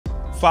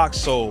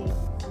FOXSOUL,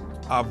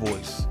 our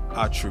voice,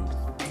 our truth.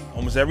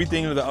 Almost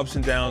everything of the ups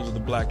and downs of the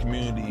black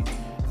community,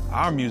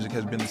 our music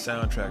has been the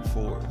soundtrack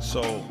for it.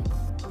 So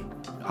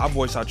our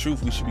voice, our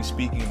truth, we should be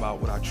speaking about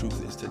what our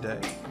truth is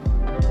today.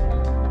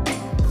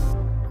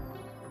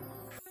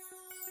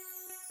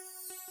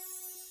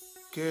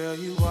 Girl,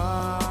 you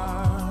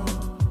are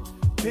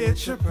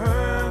picture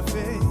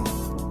perfect,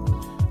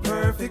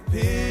 perfect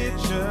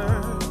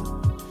picture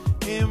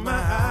in my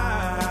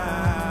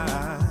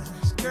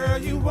eyes. Girl,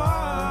 you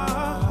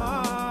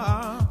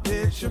are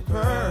picture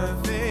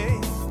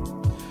perfect,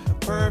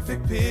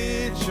 perfect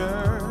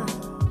picture.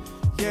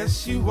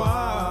 Yes, you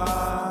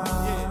are.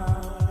 Yeah.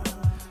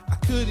 I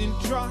couldn't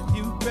draw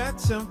you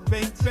better,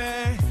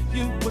 baby.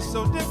 You were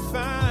so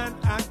divine,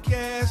 I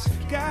guess.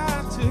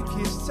 God took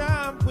his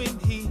time when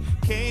he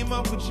came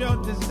up with your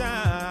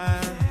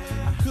design.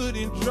 I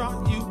couldn't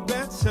draw you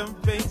better,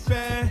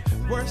 baby.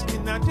 Words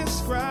cannot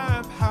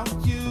describe how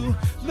you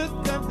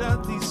look under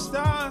these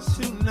stars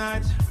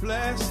tonight.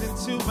 Blessed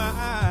into my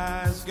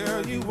eyes,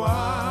 girl, you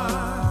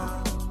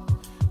are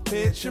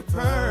picture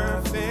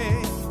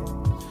perfect,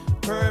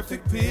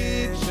 perfect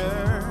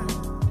picture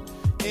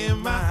in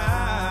my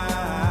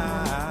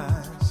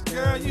eyes.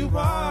 Girl, you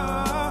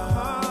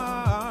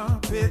are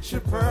picture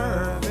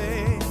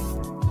perfect,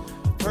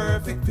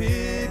 perfect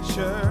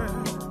picture.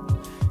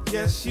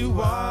 Yes,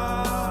 you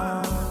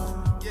are.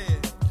 Yeah.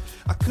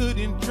 I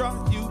couldn't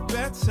draw you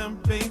better,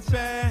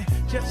 baby.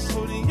 Just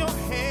holding your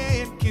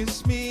hand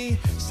gives me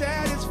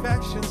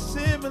satisfaction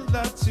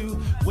similar to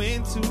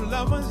when two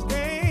lovers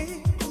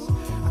dance.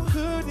 I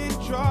couldn't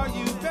draw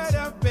you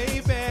better,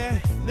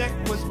 baby. Neck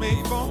was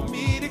made for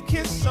me to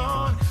kiss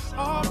on.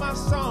 All my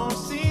songs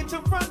seem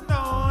to run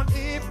on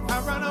if I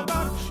run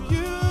about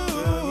you.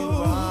 Girl, you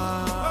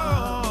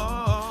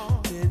are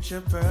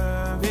picture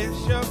perfect,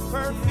 picture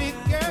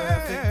perfect girl.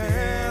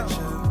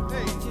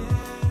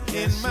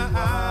 In my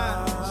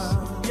eyes,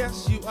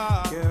 yes you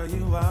are. Girl,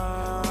 you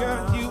are.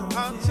 Girl, you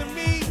are to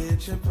me.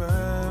 Picture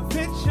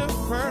perfect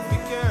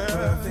girl.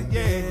 Perfect,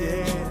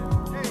 yeah.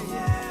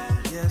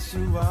 Yes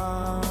you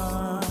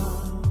are.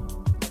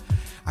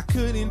 I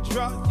couldn't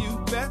draw you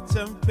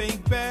better,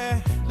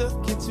 baby.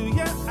 Look into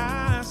your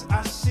eyes,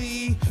 I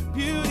see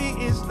beauty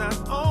is not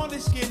only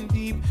skin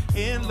deep,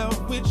 in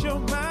love with your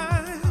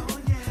mind.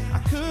 I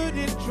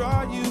couldn't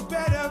draw you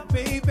better,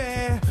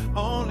 baby.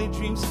 Only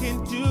dreams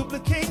can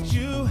duplicate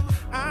you.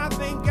 I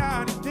thank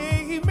God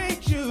today he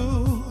made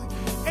you,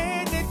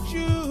 and that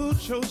you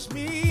chose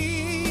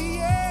me.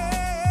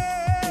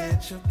 Yeah.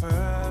 Picture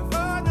perfect.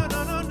 Oh no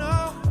no no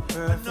no.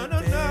 Perfect no no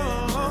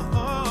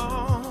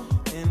no.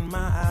 In my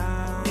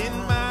eyes. In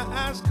my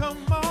eyes,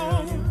 come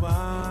on.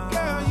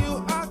 Girl,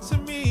 you are to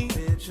me.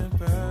 Picture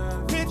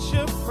perfect.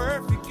 Picture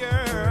perfect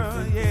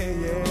girl. Yeah.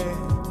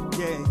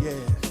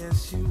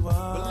 Yes you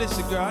are. But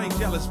listen, girl, I ain't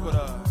jealous, but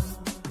I'm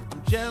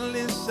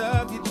jealous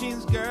of your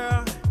jeans,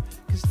 girl,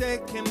 'cause they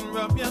can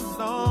rub your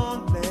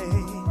long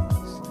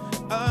legs.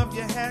 Of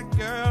your hat,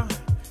 girl,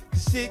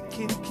 'cause it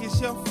can kiss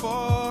your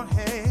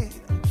forehead.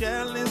 I'm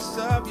jealous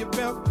of your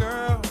belt,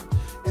 girl,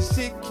 'cause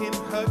it can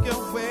hug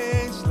your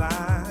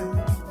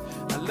waistline.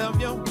 I love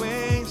your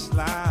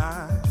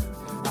waistline.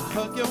 I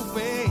hug your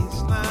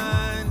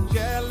waistline.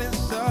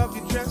 Jealous of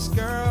your dress,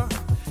 girl,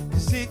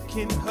 'cause it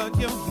can hug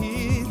your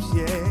hips,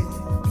 yeah.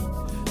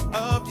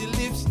 Of your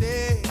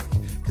lipstick,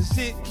 'cause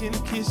it can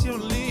kiss your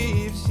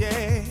lips,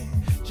 yeah.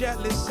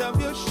 Jealous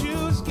of your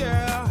shoes,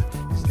 girl,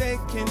 'cause they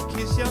can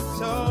kiss your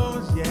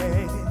toes,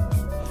 yeah.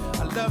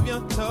 I love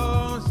your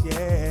toes,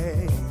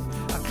 yeah.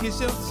 I kiss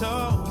your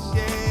toes,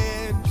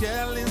 yeah.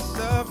 Jealous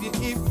of your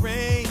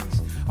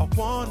earrings, I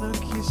wanna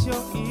kiss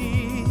your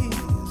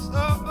ears.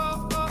 Oh.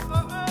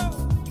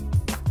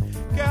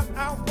 Girl,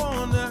 I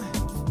wanna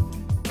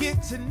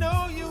get to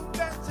know you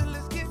better.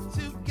 Let's get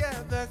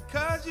together,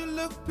 'cause you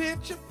look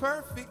picture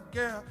perfect,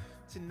 girl,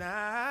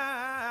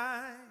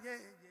 tonight. Yeah.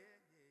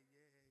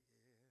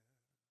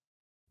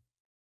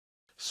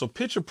 So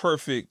Picture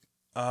Perfect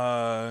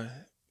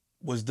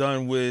was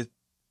done with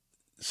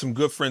some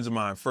good friends of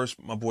mine. First,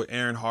 my boy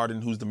Aaron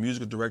Harden, who's the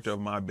musical director of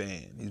my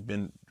band. He's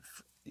been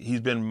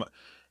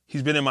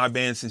in my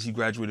band since he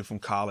graduated from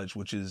college,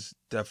 which is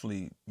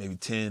definitely maybe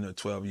 10 or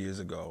 12 years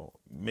ago,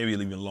 maybe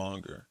even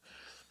longer.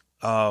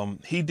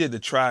 He did the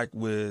track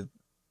with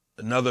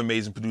another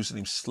amazing producer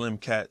named Slim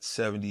Cat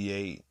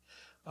 78.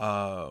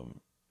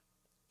 And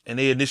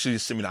they initially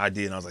sent me the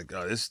idea, and I was like,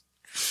 oh,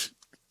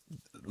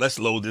 let's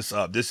load this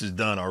up. This is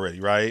done already,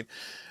 right?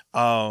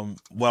 Well,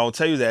 I'll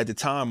tell you that at the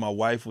time, my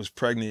wife was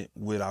pregnant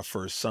with our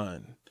first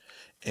son,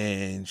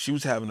 and she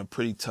was having a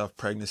pretty tough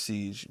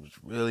pregnancy. She was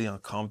really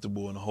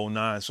uncomfortable and the whole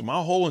nine. So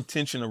my whole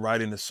intention of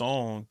writing the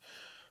song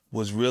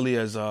was really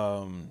as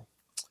ode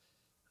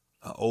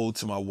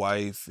to my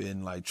wife,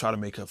 and like try to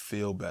make her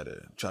feel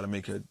better, try to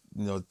make her,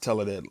 tell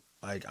her that,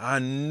 like, I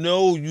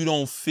know you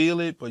don't feel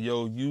it, but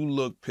yo, you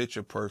look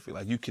picture perfect.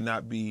 Like, you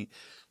cannot be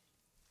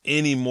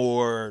any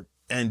more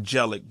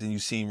angelic than you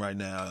seem right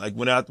now. Like,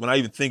 when I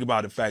even think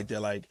about the fact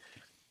that, like,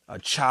 a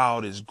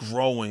child is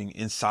growing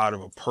inside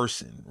of a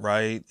person,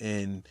 right?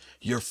 And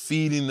you're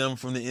feeding them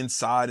from the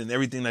inside and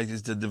everything like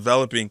this, the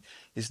developing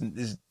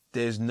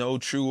there's no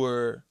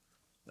truer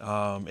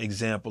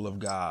example of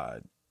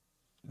God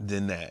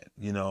than that,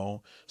 you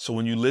know? So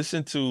when you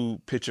listen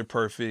to Picture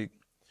Perfect,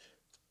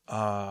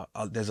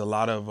 there's a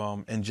lot of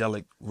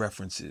angelic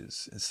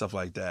references and stuff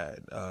like that,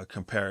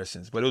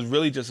 comparisons. But it was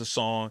really just a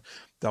song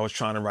that I was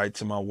trying to write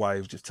to my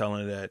wife, just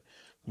telling her that,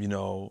 you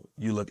know,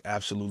 you look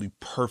absolutely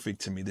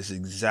perfect to me. This is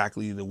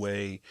exactly the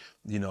way,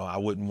 you know, I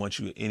wouldn't want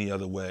you any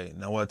other way.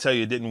 Now, I'll tell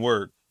you, it didn't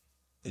work.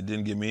 It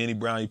didn't give me any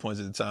brownie points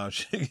at the time.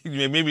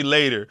 Maybe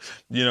later,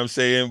 you know what I'm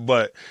saying?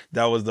 But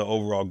that was the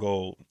overall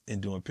goal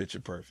in doing Picture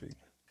Perfect.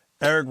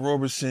 Eric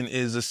Roberson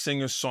is a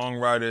singer,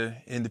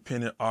 songwriter,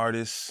 independent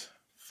artist,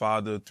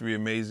 father of 3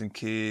 amazing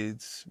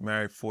kids,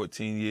 married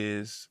 14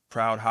 years,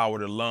 proud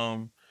Howard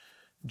alum,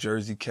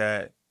 Jersey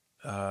cat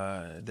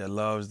that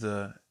loves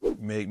to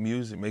make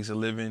music, makes a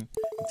living,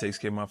 and takes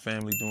care of my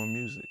family doing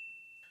music.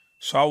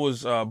 So I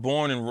was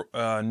born in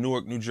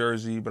Newark, New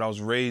Jersey, but I was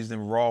raised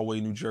in Rahway,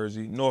 New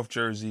Jersey, North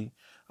Jersey.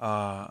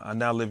 I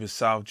now live in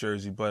South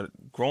Jersey, but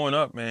growing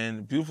up, man,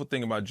 the beautiful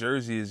thing about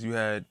Jersey is you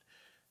had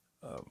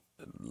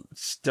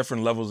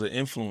different levels of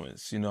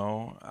influence, you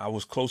know. I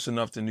was close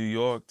enough to New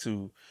York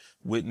to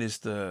witness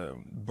the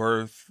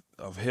birth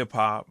of hip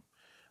hop.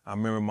 I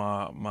remember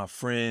my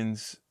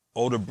friends,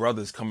 older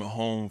brothers coming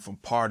home from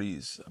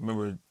parties. I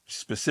remember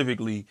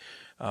specifically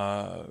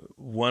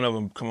one of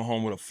them coming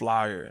home with a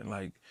flyer and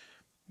like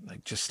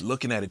just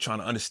looking at it, trying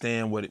to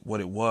understand what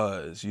it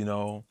was, you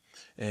know.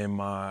 And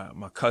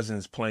my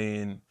cousins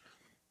playing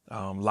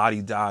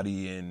Lottie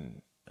Dottie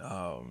and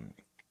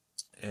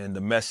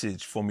The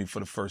Message for me for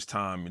the first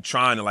time, and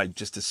trying to like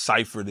just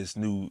decipher this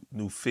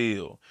new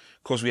feel.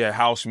 Of course, we had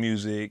house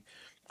music.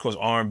 Of course,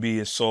 R&B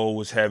and soul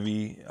was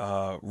heavy.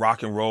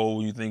 Rock and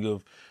roll, you think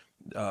of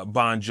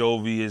Bon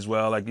Jovi as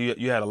well. Like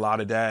you had a lot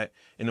of that.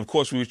 And of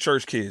course, we were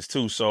church kids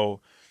too.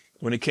 So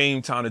when it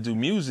came time to do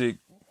music,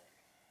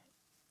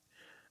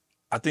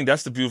 I think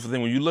that's the beautiful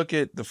thing. When you look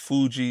at the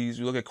Fugees,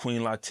 you look at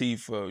Queen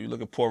Latifah, you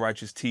look at Poor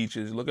Righteous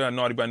Teachers, you look at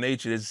Naughty by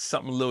Nature, there's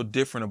something a little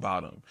different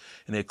about them.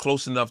 And they're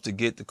close enough to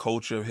get the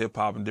culture of hip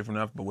hop and different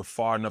enough, but we're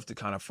far enough to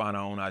kind of find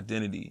our own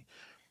identity.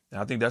 And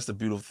I think that's the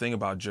beautiful thing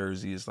about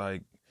Jersey. It's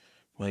like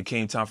when it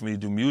came time for me to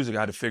do music,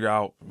 I had to figure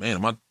out, man,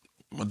 am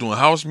I doing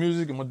house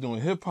music? Am I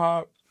doing hip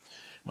hop?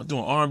 Am I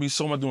doing R&B?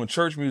 So am I doing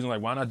church music?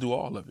 Like, why not do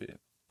all of it?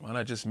 Why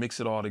not just mix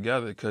it all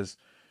together? Because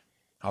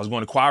I was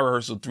going to choir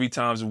rehearsal 3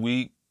 times a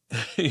week.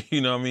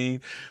 You know what I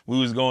mean? We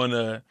was going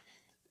to,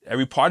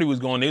 every party was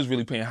going, they was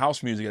really playing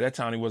house music. At that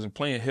time, they wasn't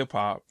playing hip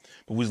hop,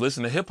 but we was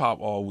listening to hip hop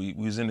all week.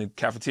 We was in the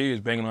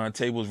cafeterias, banging on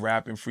tables,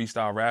 rapping,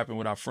 freestyle rapping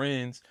with our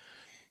friends,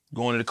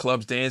 going to the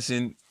clubs,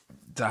 dancing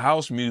to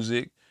house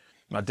music.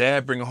 My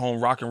dad bringing home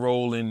rock and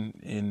roll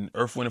and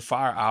Earth, Wind and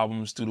Fire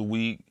albums through the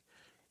week.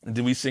 And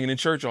then we singing in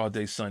church all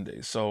day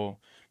Sunday. So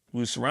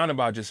we were surrounded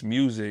by just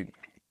music,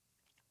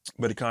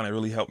 but it kind of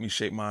really helped me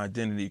shape my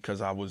identity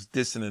because I was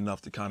distant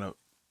enough to kind of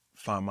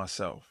find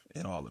myself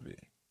in all of it.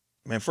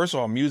 Man, first of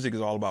all, music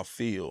is all about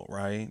feel,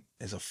 right?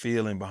 There's a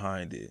feeling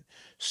behind it.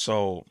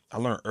 So I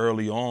learned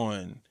early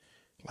on,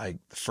 like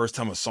the first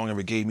time a song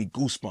ever gave me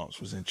goosebumps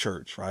was in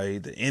church,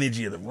 right? The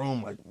energy of the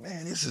room, like,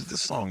 man, this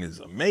song is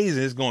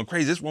amazing. It's going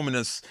crazy. This woman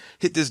has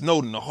hit this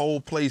note and the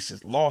whole place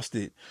has lost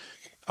it.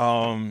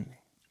 But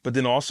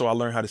then also I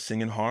learned how to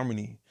sing in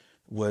harmony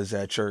was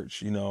at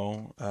church, you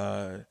know.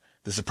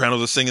 The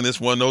sopranos are singing this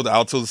one note, the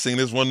altos are singing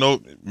this one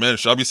note. Man,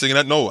 should I be singing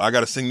that? No, I got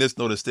to sing this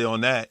note and stay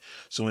on that.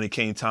 So when it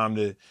came time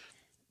to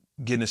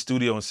get in the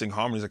studio and sing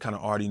harmonies, I kind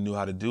of already knew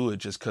how to do it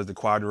just because the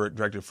choir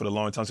director for the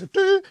long time said,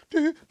 do,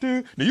 do,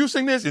 do. Now you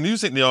sing this and you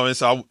sing, you know, and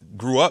so I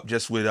grew up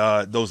just with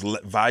those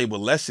valuable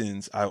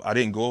lessons. I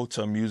didn't go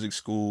to music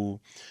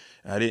school.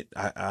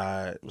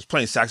 I was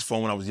playing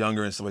saxophone when I was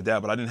younger and stuff like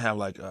that, but I didn't have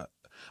like a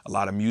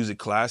lot of music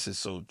classes.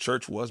 So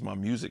church was my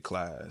music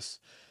class.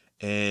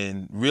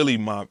 And really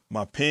my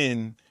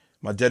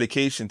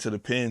dedication to the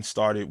pen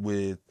started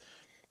with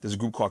this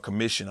group called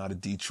Commission out of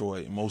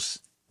Detroit.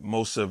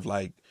 Most of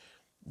like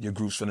your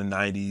groups from the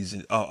 90s,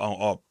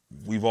 and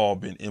we've all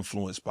been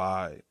influenced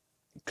by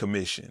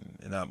Commission.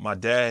 And my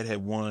dad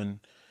had won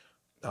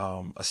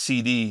a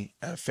CD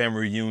at a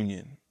family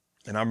reunion.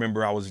 And I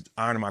remember I was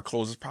ironing my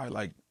clothes. It's probably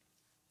like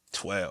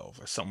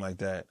 12 or something like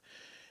that.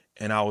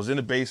 And I was in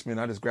the basement.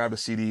 I just grabbed a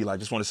CD, like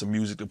just wanted some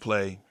music to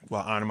play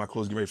while ironing my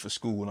clothes, getting ready for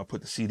school. And I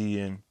put the CD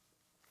in.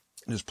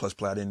 Just plus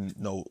play. I didn't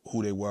know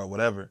who they were or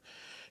whatever.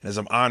 And as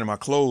I'm ironing my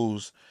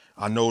clothes,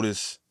 I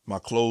notice my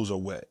clothes are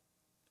wet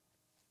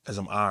as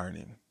I'm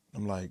ironing.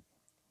 I'm like,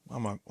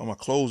 why are my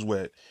clothes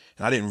wet?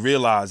 And I didn't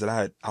realize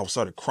that I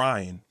started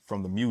crying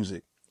from the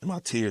music and my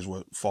tears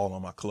would fall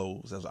on my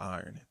clothes as I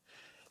ironing.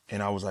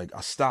 And I was like,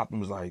 I stopped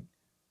and was like,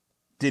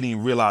 didn't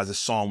even realize the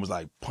song was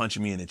like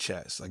punching me in the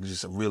chest. Like it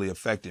just really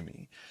affected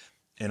me.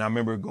 And I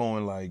remember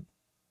going like,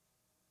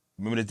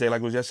 remember the day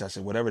like it was yesterday? I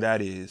said, whatever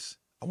that is,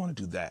 I want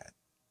to do that.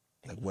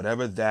 Like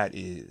whatever that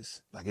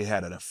is, like it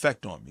had an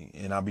effect on me.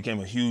 And I became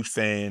a huge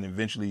fan.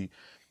 Eventually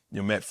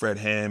met Fred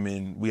Ham,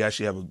 and we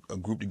actually have a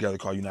group together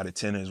called United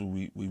Tenors.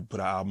 We put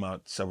our album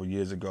out several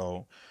years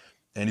ago.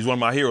 And he's one of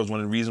my heroes, one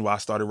of the reasons why I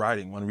started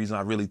writing, one of the reasons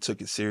I really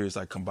took it serious,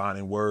 like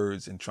combining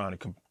words and trying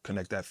to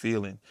connect that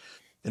feeling.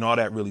 And all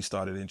that really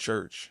started in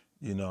church.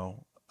 You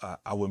know,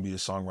 I wouldn't be the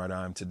songwriter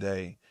I am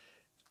today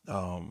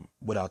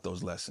without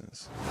those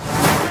lessons.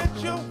 Spread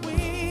your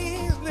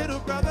wings, little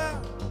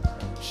brother.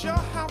 Show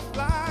how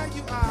fly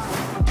you are.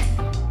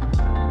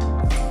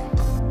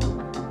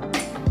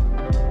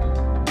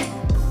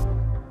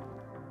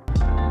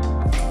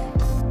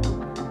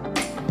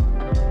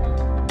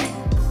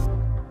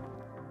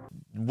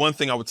 One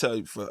thing I would tell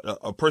you, for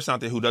a person out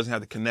there who doesn't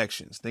have the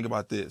connections, think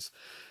about this.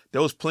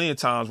 There was plenty of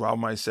times where I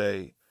might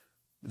say,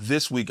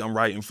 this week I'm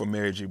writing for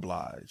Mary J.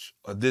 Blige,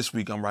 or this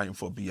week I'm writing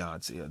for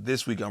Beyonce, or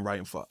this week I'm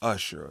writing for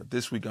Usher, or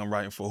this week I'm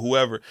writing for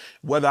whoever,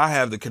 whether I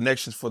have the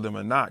connections for them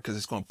or not, because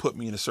it's going to put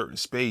me in a certain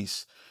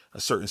space, a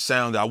certain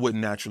sound that I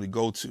wouldn't naturally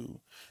go to.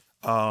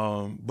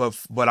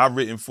 But I've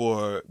written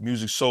for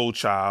Music Soul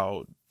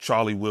Child,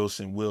 Charlie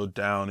Wilson, Will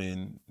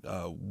Downing,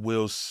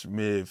 Will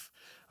Smith,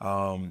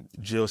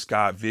 Jill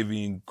Scott,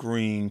 Vivian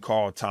Green,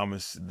 Carl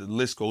Thomas, the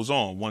list goes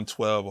on,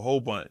 112, a whole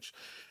bunch.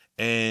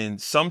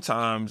 And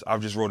sometimes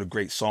I've just wrote a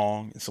great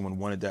song and someone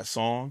wanted that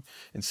song.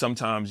 And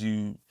sometimes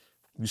you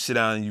sit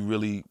down and you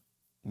really,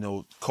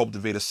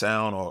 cultivate a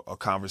sound or a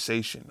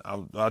conversation.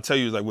 I'll tell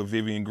you, like with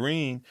Vivian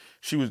Green,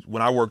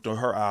 when I worked on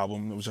her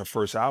album, it was her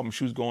first album,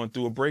 she was going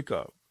through a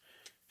breakup.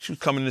 She was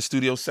coming in the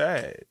studio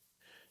sad.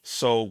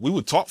 So we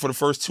would talk for the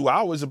first 2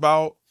 hours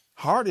about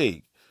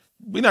heartache.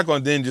 We're not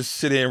going to then just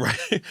sit here and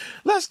write,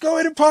 let's go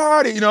in and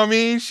party. You know what I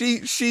mean?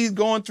 She's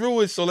going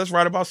through it. So let's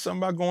write about something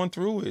about going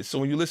through it. So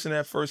when you listen to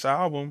that first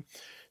album,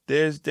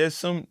 there's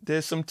some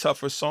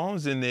tougher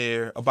songs in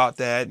there about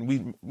that.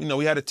 And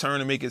we had to turn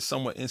to make it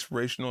somewhat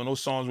inspirational. And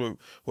those songs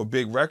were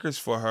big records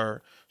for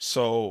her.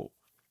 So,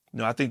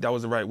 I think that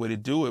was the right way to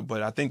do it.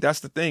 But I think that's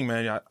the thing,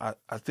 man.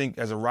 I think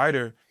as a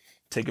writer,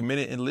 take a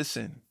minute and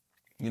listen.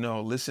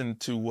 Listen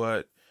to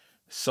what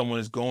someone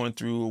is going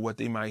through, or what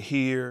they might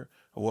hear,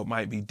 or what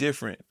might be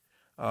different.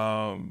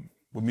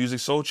 With Music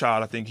Soul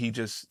Child, I think he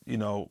just, we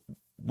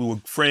were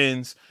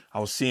friends. I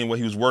was seeing what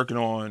he was working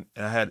on,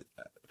 and I had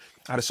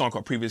a song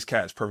called Previous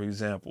Cats, perfect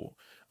example.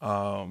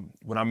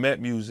 When I met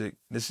Music,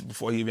 this is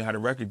before he even had a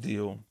record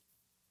deal,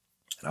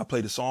 and I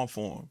played the song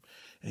for him,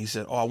 and he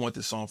said, "Oh, I want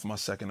this song for my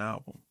second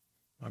album."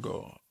 I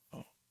go,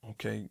 "Oh,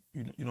 okay,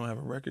 you don't have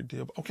a record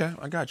deal? Okay,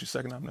 I got you,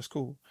 second album, that's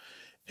cool."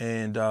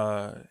 And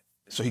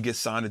so he gets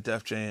signed to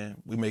Def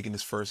Jam. We making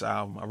this first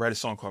album. I write a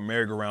song called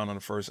Merry Go Round on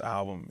the first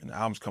album, and the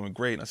album's coming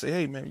great. And I say,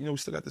 "Hey, man, we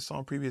still got this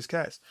song, Previous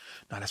Cats."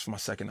 "No, that's for my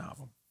second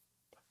album."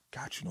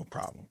 "Got you, no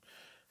problem."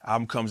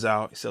 Album comes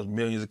out, it sells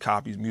millions of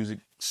copies.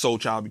 Music Soul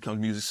Child becomes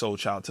Music Soul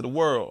Child to the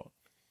world.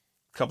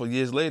 A couple of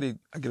years later,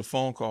 I get a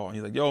phone call, and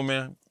he's like, "Yo,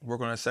 man, work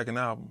on that second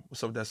album.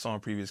 What's up with that song,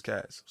 Previous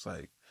Cats?" It's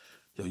like,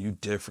 yo, you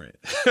different.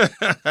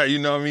 You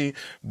know what I mean?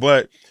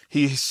 But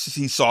he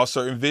saw a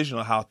certain vision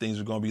of how things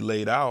were going to be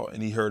laid out,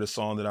 and he heard a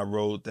song that I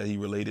wrote that he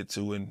related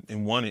to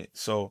and wanted.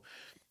 So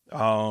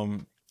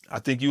I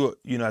think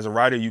as a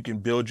writer, you can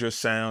build your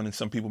sound, and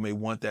some people may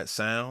want that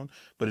sound,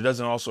 but it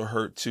doesn't also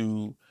hurt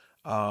to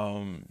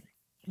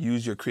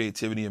use your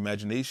creativity and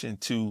imagination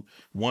to,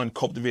 one,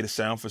 cultivate a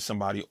sound for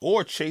somebody,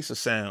 or chase a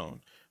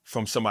sound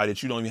from somebody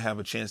that you don't even have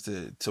a chance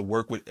to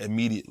work with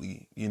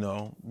immediately.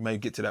 You may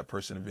get to that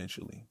person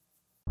eventually.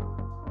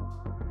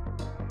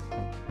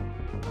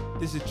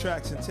 This is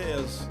Tracks and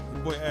Tales.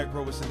 Your boy Eric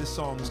Roberson. This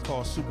song is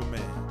called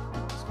Superman.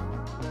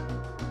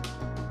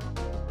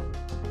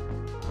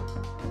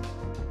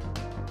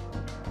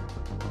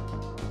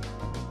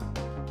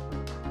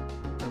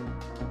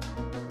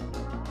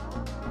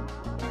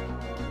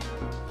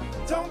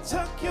 Don't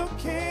tuck your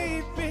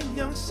cape in,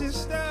 young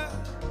sister.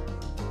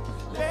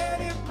 Let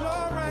it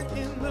blow right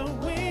in the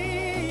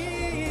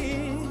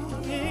wind.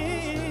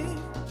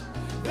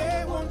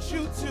 They want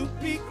you to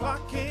be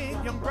Clark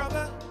Kent, young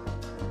brother.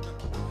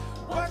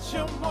 But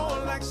you're more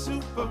like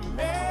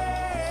Superman.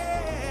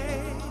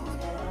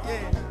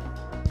 Yeah.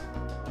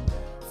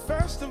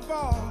 First of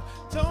all,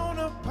 don't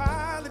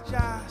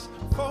apologize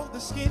for the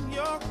skin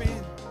you're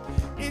in.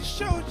 It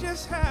shows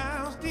just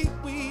how deep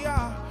we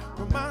are.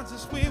 Reminds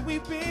us where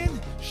we've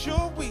been.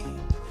 Sure, we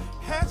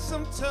had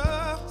some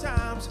tough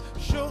times.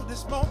 Sure,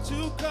 there's more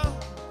to come.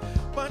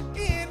 But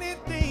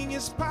anything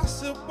is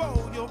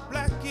possible. You're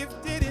black,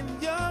 gifted,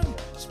 and young.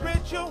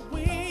 Spread your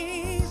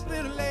wings,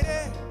 little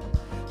lady.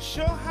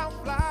 Show how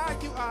fly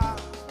you are.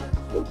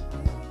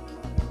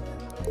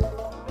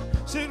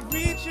 Said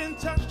reach and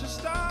touch the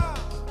stars.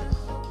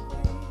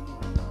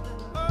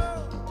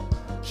 Oh,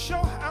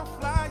 show how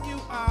fly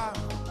you are.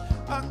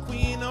 A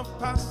queen of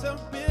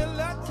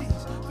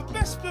possibilities. The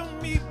best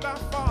of me by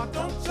far.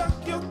 Don't tuck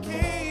your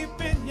cape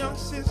in, young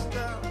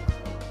sister.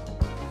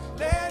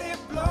 Let it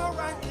blow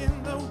right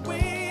in the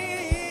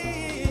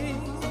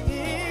wind.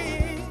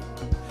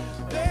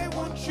 They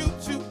want you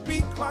to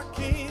be Clark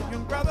Kent,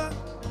 young brother.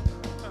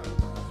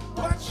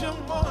 But you're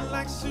more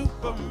like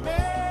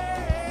Superman.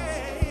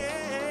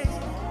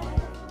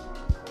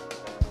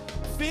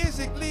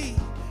 physically.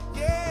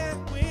 Yeah,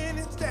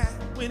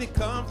 when it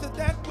comes to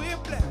that, we're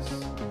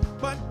blessed.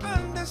 But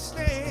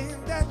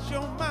understand that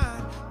your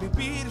mind may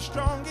be the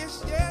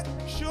strongest yet.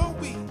 Sure,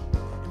 we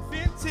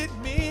invented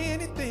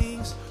many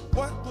things.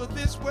 What would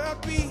this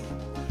world be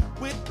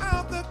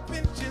without the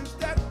inventions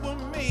that were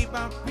made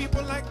by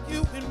people like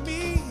you and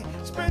me?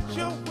 Spread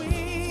your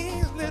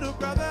wings, little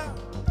brother.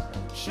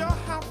 Show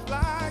how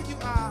fly you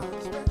are.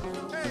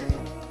 Hey.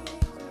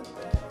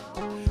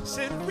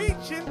 Said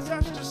reach and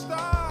touch the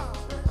stars.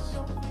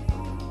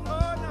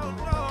 Oh no,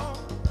 no.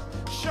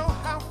 Show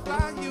how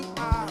fly you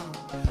are.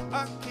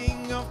 A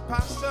king of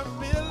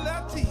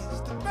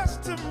possibilities. The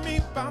best to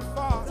me by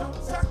far.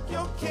 Don't tuck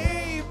your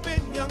cape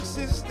in, young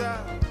sister.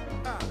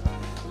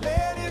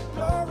 Let it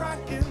blow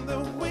right in the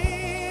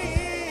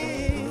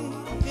wind.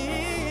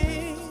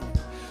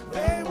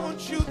 They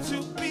want you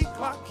to be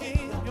Clark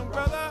Kent, young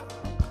brother.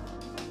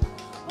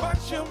 But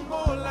you're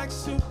more like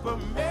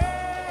Superman.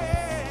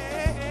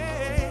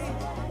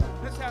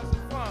 Let's have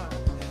some fun.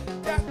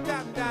 Da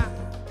da da,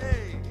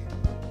 hey.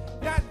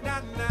 Da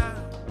da da.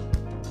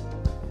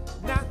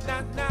 Na na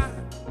na.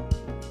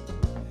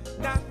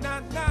 Na na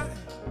na.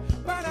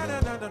 Ba da da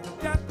da da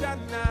da da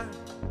na.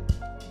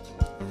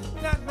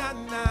 Na na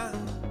na.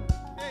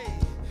 Hey.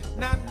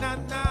 Na na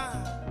na.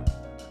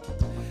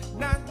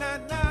 Na na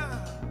na.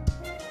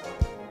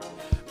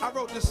 I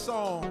wrote this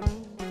song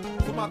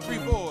for my 3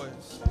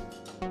 boys.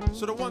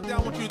 So the one thing I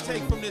want you to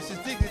take from this is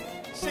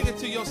sing it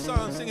to your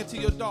sons, sing it to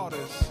your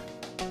daughters.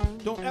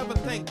 Don't ever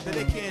think that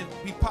it can't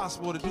be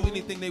possible to do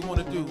anything they want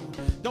to do.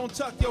 Don't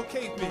tuck your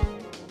cape in.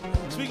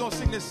 So we gonna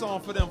sing this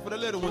song for them, for the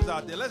little ones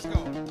out there. Let's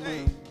go.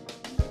 Hey.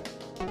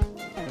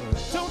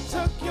 Don't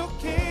tuck your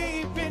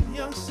cape in,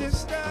 young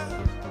sister.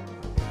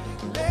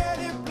 Let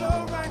it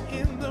blow right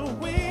in the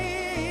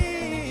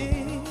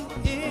wind.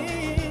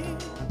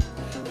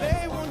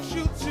 They want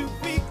you to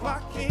be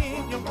Clark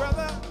Kent, your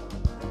brother.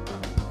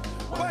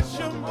 But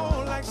you're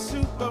more like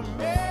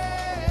Superman.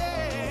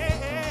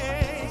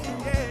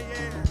 Yeah,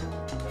 yeah.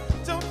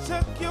 Don't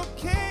tuck your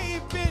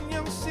cape in,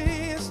 young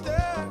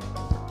sister.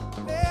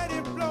 Let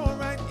it blow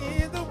right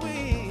in the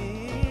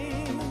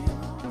wind.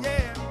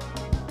 Yeah.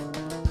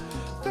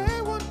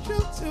 They want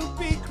you to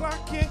be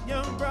Clark Kent,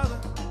 young brother.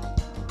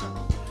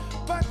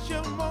 But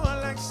you're more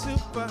like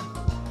Super.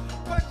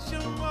 But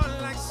you're more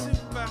like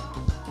Super.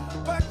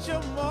 But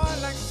you're more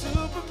like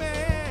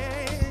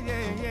Superman.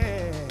 Yeah,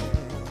 yeah.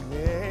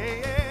 Yeah,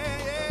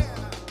 yeah,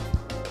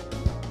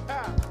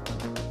 yeah.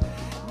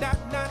 Na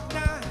na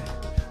na,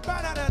 ba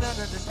da da da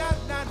da da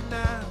na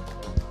na,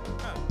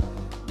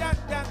 na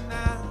na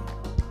na,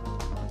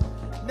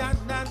 na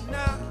na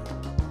na,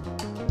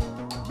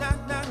 na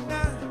na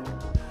na.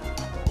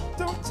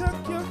 Don't tuck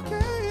your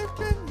cape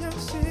in, young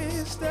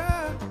sister.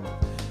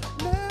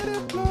 Let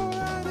it blow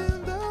right in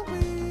the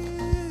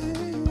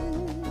wind.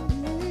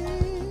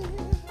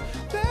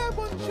 They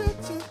want you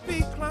to be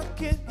Clark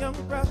Kent, young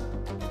brother.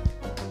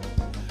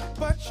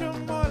 But you're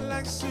more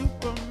like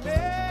Superman.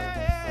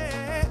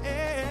 Yeah,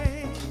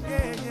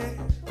 yeah.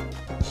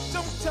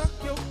 Don't tuck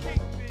your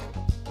cape in.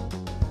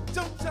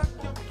 Don't tuck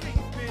your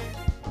cape in.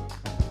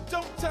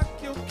 Don't tuck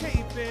your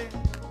cape in.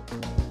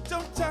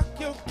 Don't tuck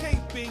your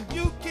cape in.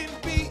 You can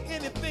be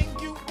anything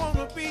you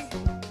wanna be.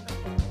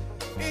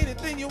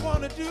 Anything you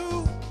wanna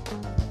do.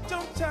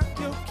 Don't tuck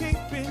your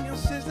cape in, your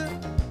sister.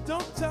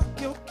 Don't tuck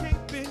your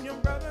cape in, your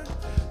brother.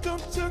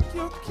 Don't tuck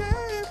your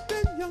cape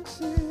in, young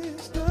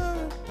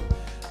sister.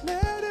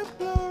 Let it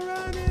blow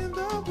right in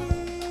the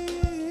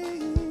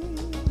wind.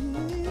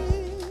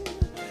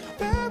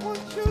 They want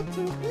you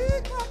to be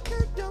like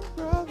a young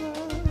brother,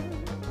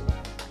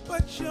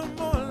 but you're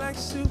more like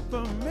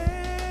Superman.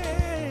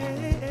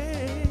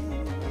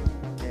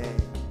 Yeah.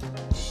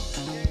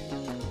 Yeah.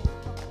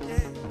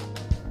 Yeah.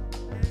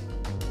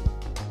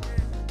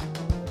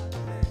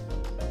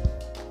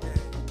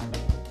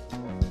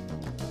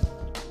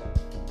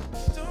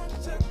 Don't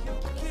tuck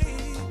your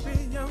cape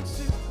in, young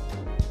sister.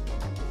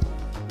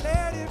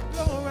 Let it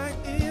blow right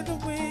in the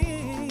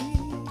wind.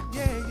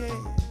 Yeah, yeah,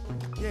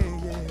 yeah,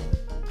 yeah,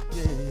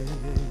 yeah, yeah,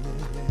 yeah,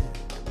 yeah.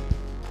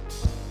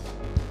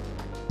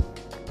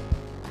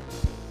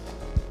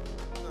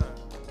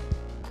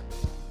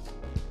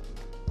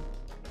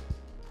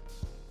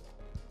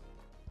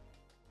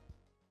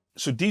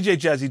 So DJ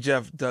Jazzy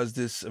Jeff does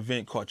this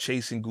event called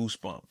Chasing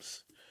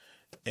Goosebumps.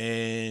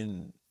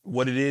 And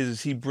what it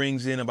is he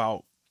brings in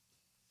about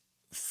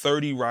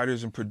 30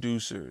 writers and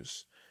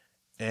producers,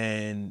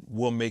 and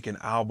we'll make an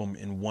album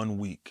in 1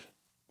 week.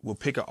 We'll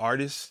pick an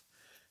artist.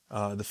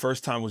 The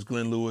first time was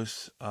Glenn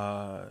Lewis.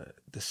 The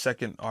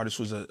second artist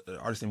was an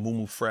artist named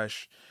Mumu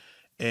Fresh.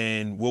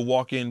 And we'll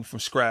walk in from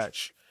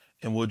scratch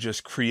and we'll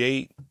just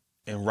create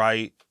and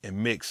write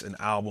and mix an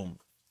album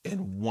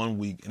in 1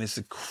 week. And it's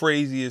the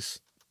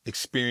craziest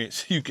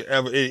experience you could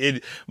ever,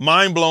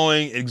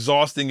 mind-blowing,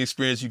 exhausting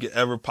experience you could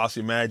ever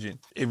possibly imagine.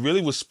 It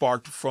really was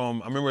sparked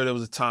from, I remember there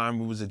was a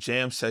time, it was a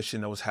jam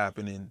session that was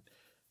happening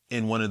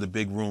in one of the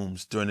big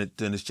rooms during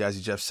this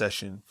Jazzy Jeff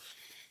session.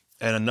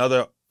 And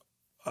another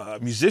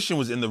musician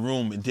was in the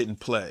room and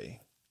didn't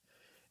play.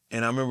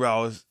 And I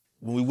remember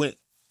when we went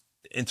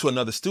into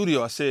another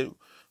studio, I said,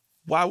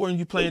 why weren't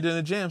you playing during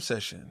the jam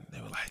session? They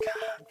were like,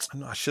 I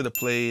know I should have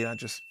played. I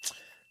don't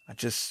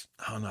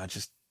know, I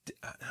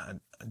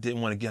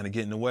didn't want to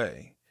get in the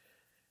way.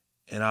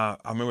 And I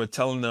remember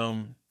telling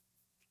them,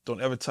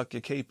 don't ever tuck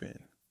your cape in.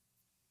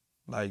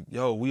 Like,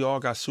 yo, we all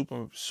got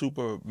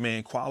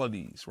Superman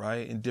qualities,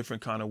 right? In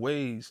different kind of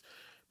ways.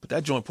 But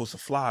that joint supposed to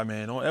fly,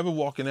 man. Don't ever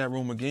walk in that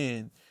room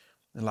again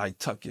and like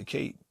tuck your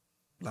cape.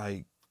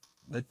 Like,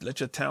 let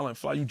your talent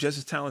fly. You just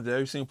as talented as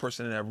every single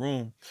person in that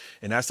room.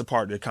 And that's the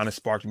part that kind of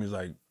sparked me,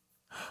 like,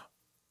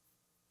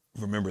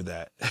 remember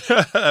that.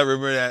 I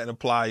remember that and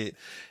apply it.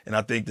 And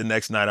I think the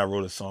next night I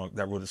wrote a song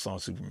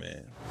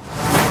Superman.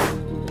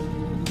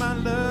 My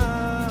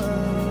love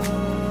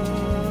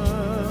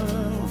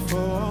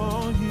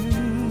for you.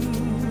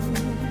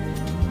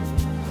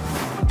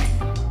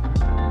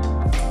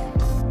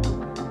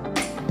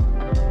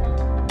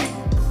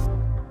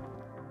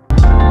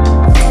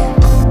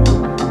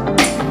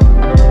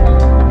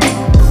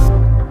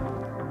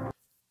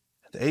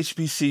 The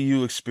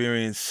HBCU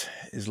experience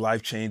is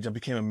life-changing. I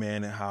became a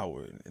man at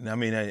Howard. And I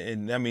mean,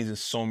 and that means there's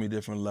so many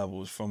different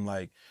levels, from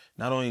like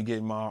not only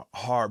getting my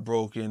heart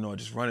broken or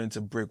just running into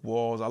brick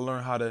walls. I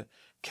learned how to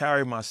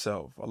carry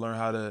myself. I learned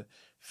how to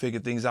figure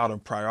things out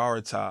and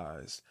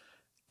prioritize.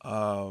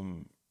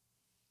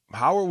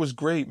 Howard was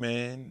great,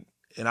 man.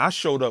 And I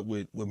showed up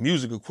with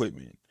music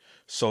equipment.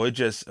 So it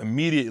just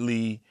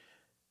immediately,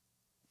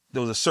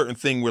 there was a certain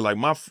thing where like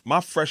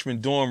my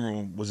freshman dorm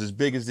room was as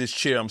big as this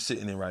chair I'm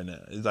sitting in right now.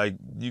 It's like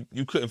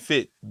you couldn't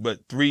fit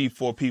but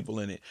 3-4 people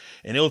in it.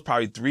 And there was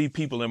probably 3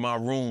 people in my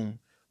room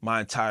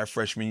my entire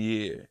freshman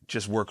year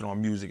just working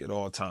on music at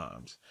all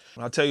times.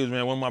 And I'll tell you,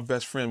 man, one of my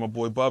best friends, my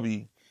boy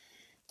Bubby,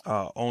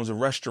 owns a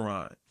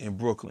restaurant in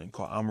Brooklyn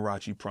called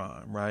Amarachi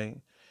Prime, right?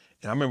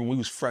 And I remember when we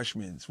was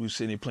freshmen, we was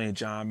sitting there playing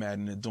John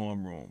Madden in the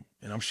dorm room.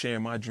 And I'm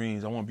sharing my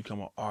dreams. I want to become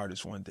an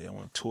artist one day. I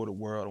want to tour the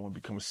world. I want to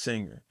become a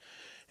singer.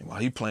 And while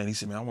he playing, he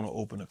said, man, I want to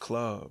open a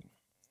club.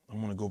 I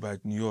want to go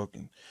back to New York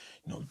and,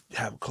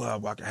 have a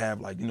club where I could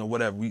have like,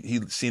 whatever. He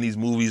seen these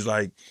movies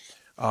like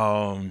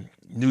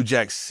New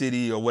Jack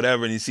City or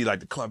whatever, and you see like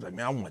the club, like,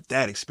 man, I want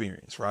that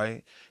experience,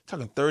 right?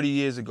 Talking 30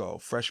 years ago,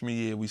 freshman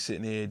year, we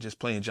sitting there just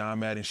playing John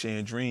Madden,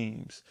 sharing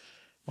dreams.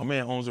 My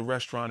man owns a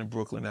restaurant in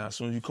Brooklyn now. As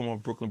soon as you come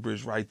off Brooklyn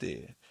Bridge, right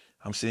there.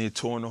 I'm sitting here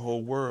touring the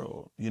whole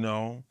world,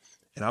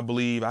 And I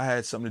believe I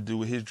had something to do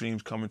with his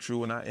dreams coming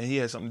true, and he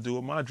had something to do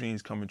with my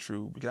dreams coming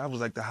true, because that was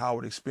like the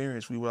Howard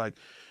experience. We were like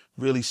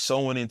really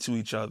sewing into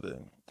each other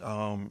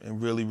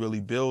and really,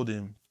 really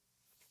building.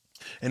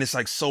 And it's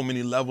like so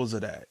many levels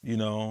of that,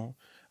 When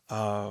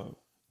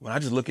I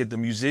just look at the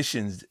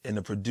musicians and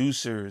the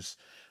producers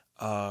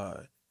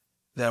that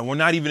were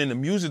not even in the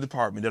music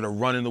department that are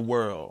running the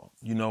world,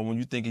 when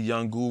you think of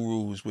young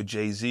gurus with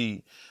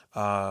Jay-Z,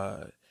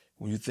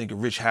 when you think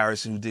of Rich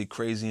Harrison, who did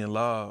Crazy in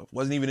Love,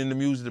 wasn't even in the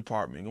music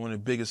department, one of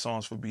the biggest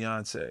songs for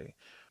Beyonce.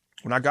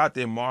 When I got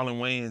there, Marlon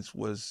Wayans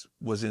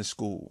was in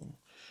school.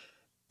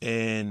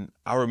 And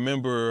I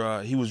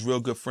remember he was real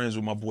good friends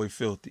with my boy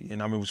Filthy.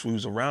 And I remember we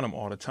was around him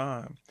all the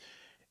time.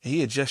 And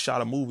he had just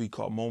shot a movie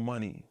called More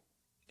Money.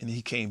 And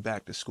he came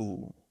back to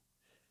school.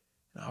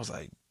 And I was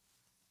like,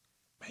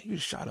 man, you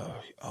shot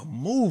a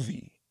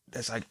movie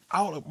that's like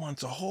out amongst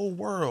the whole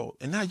world.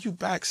 And now you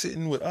back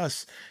sitting with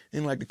us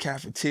in like the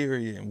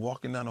cafeteria and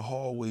walking down the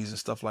hallways and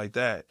stuff like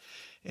that.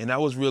 And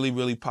that was really,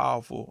 really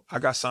powerful. I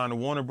got signed to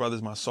Warner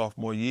Brothers my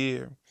sophomore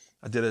year.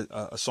 I did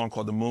a song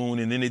called The Moon,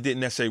 and then it didn't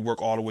necessarily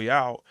work all the way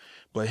out.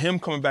 But him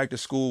coming back to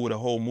school with a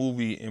whole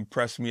movie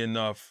impressed me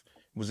enough,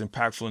 was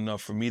impactful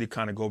enough for me to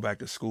kind of go back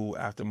to school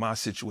after my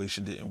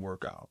situation didn't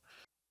work out.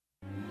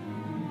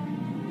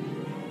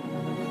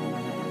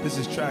 This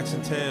is Tracks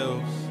and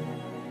Tales.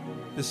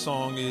 This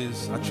song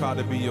is I Try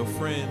to Be Your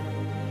Friend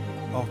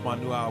off my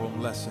new album,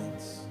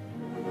 Lessons.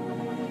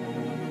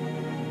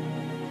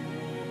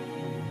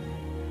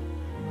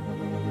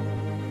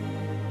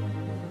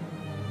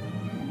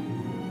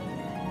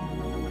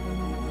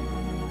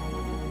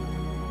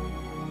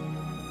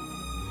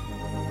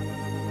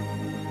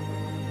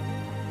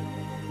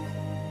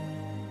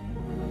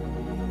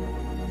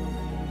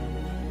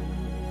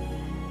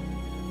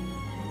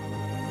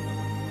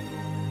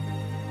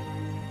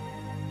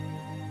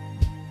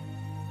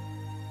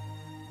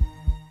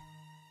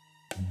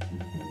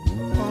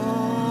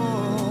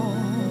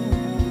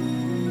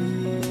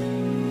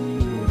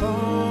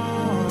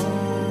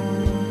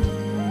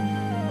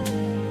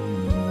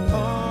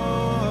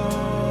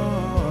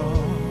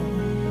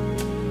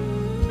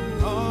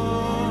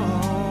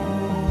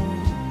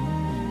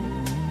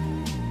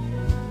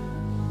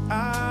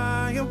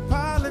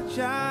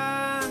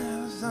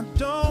 I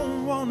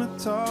don't wanna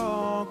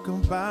talk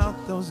about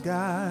those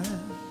guys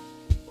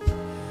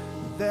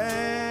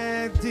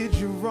that did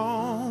you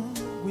wrong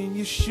when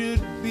you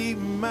should be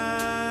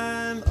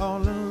mine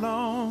all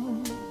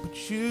along.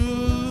 But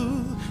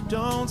you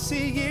don't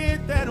see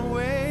it that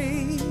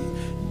way.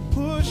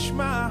 Push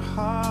my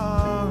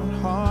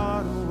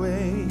heart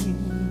away.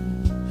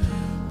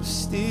 But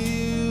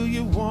still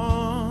you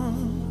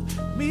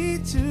want me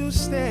to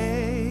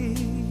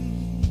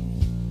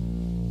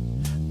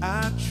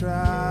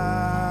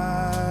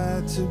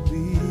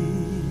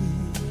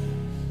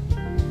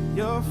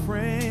your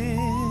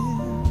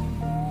friend,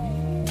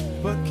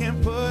 but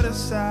can't put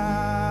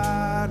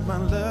aside my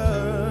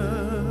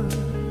love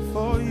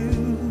for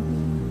you.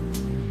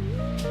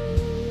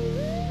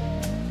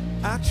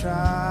 I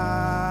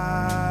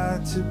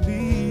tried to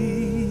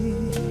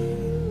be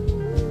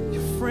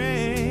your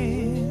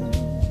friend,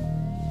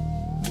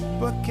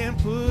 but can't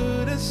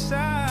put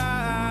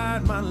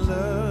aside my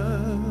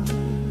love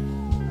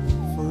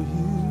for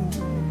you.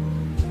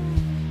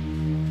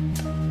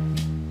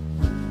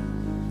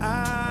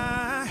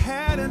 I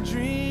had a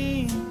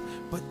dream,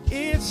 but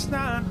it's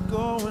not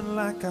going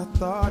like I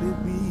thought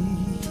it'd be.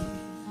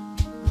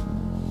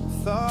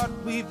 Thought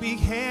we'd be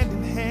hand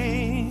in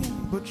hand,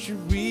 but you're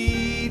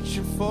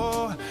reaching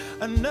for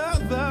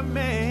another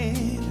man.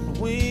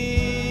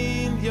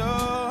 When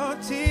your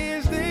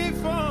tears they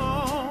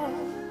fall,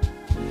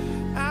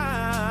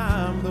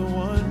 I'm the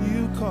one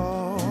you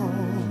call.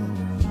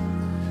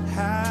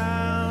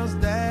 How's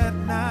that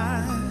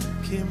not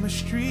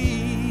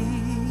chemistry?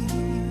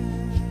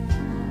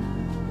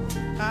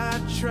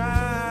 I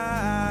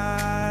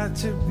tried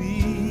to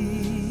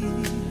be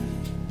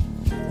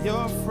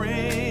your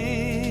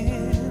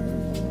friend,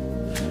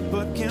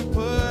 but can't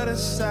put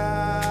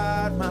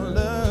aside my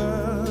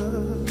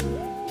love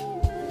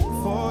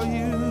for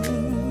you.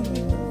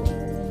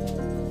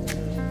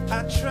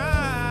 I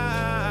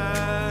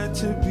tried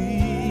to be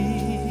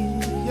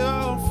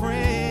your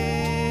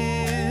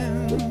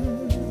friend,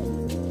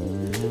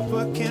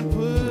 but can't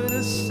put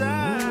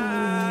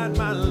aside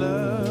my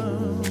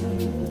love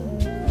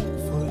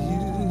for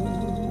you.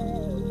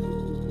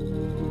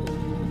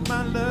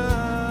 My love.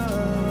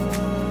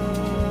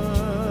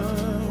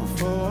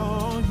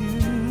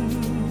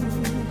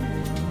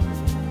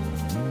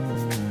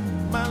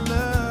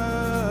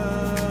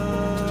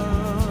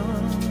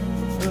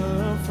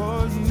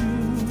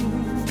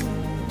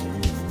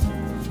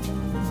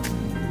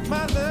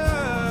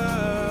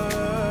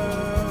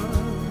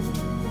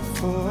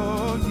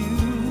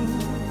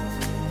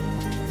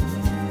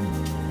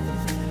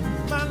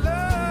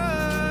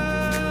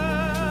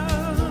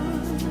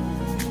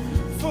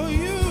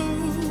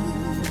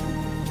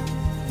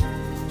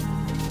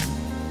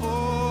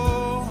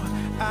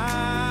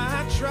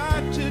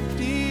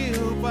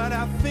 But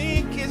I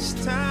think it's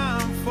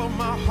time for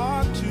my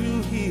heart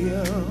to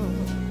heal.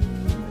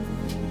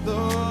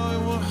 Though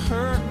it will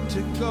hurt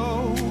to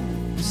go,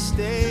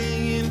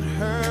 staying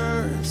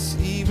hurts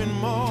even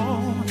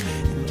more.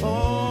 And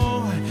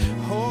oh, I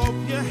hope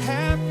you're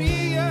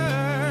happier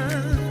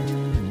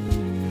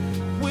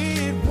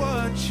with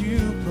what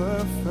you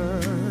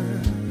prefer.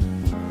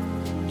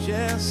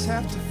 Just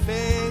have to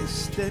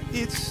face that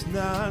it's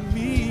not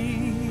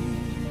me.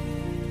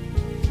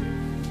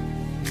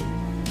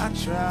 I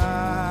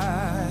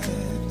tried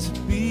to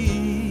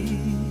be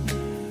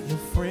your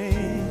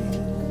friend,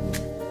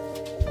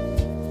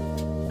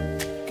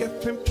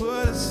 kept and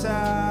put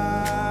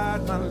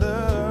aside my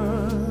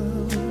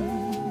love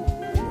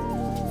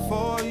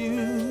for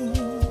you.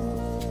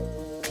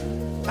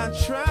 I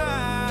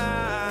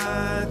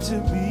tried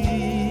to be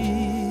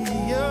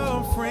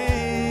your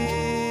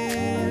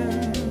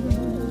friend,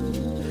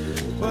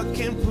 but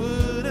can't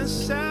put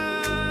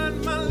aside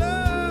my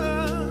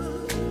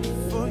love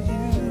for you.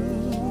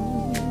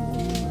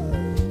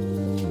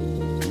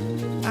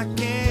 I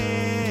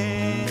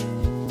can't.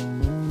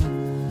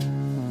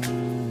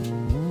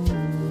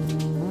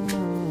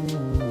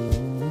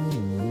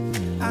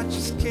 I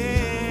just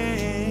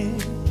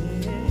can't.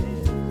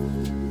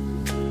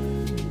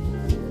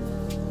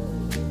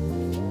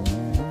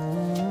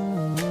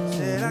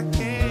 Said I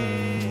can't.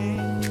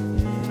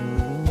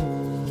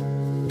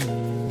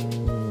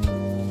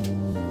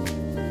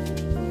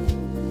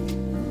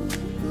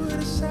 Put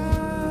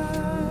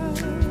aside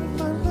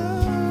my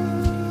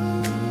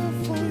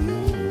love for you.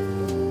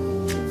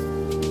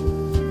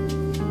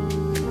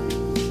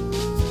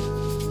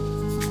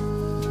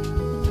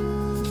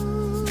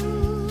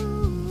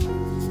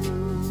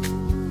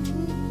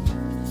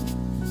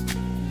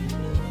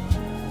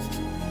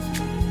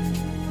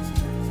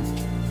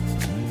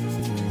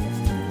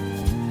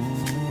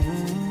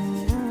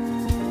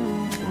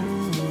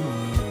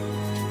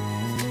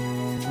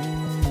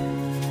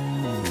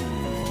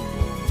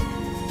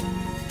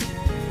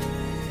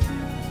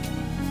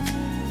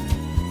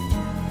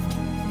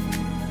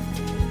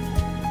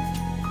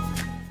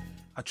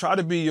 I Try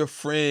to Be Your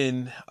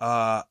Friend,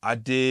 I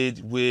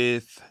did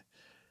with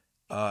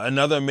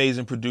another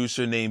amazing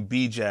producer named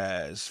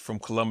B-Jazz from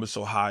Columbus,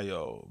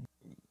 Ohio.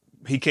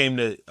 He came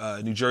to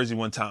New Jersey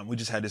one time. We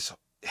just had this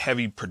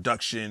heavy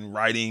production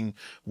writing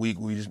week.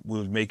 We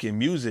was making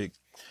music,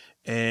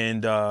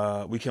 and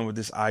we came with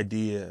this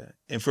idea.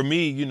 And for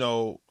me, you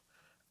know,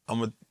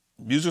 I'm a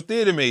musical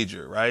theater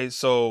major, right?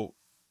 So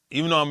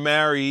even though I'm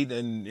married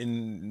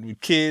and with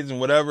kids and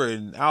whatever,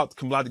 and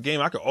come out the game,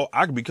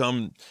 I could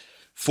become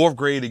fourth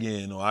grade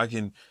again, or I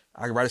can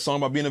write a song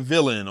about being a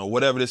villain or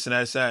whatever, this and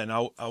that. And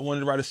I wanted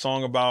to write a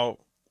song about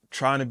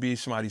trying to be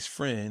somebody's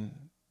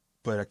friend,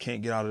 but I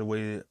can't get out of the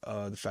way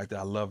the fact that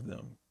I love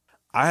them.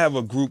 I have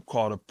a group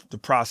called The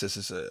Process.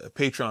 It's a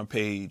Patreon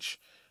page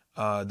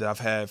that I've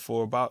had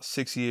for about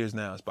 6 years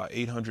now. It's about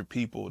 800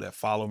 people that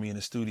follow me in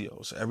the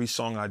studio. So every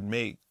song I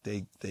make,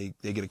 they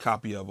get a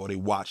copy of, or they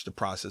watch the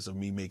process of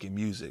me making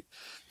music.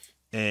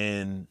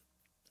 And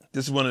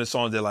this is one of the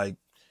songs that, like,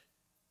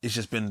 it's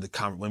just been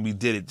when we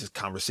did it, just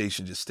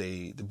conversation just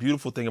stayed. The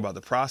beautiful thing about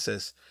the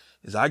process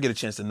is I get a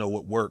chance to know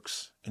what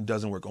works and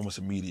doesn't work almost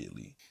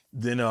immediately.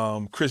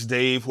 Then Chris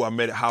Dave, who I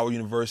met at Howard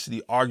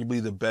University,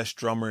 arguably the best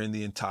drummer in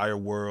the entire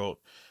world,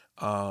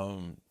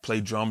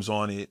 played drums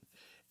on it.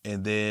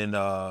 And then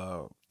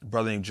a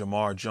brother named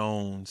Jamar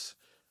Jones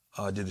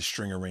did a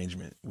string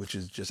arrangement, which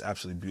is just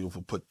absolutely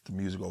beautiful, put the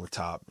music over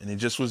top. And it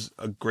just was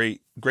a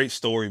great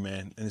story,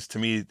 man. And it's, to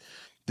me,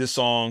 this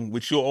song,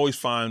 which you'll always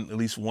find at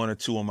least one or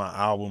two on my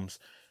albums,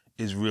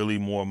 is really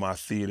more my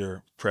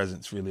theater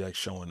presence, really like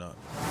showing up.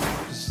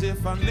 'Cause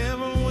if I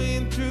never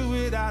went through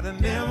it, I'd have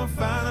never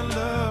found a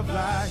love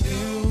like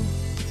you.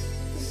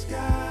 The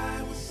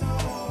sky was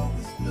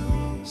always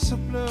blue, so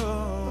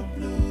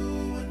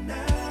blue, and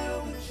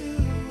now with you.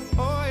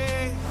 Oh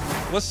yeah.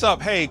 What's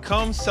up? Hey,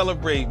 come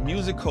celebrate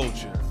music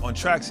culture on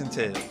Tracks and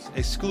Tales,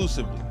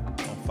 exclusively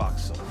on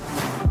FOXSOUL.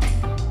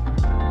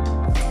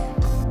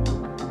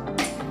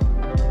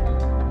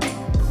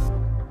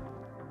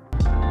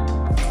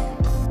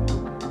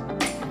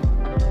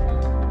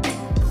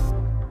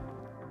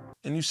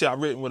 And you see, I've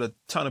written with a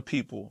ton of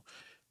people,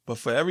 but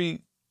for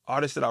every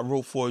artist that I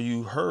wrote for,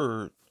 you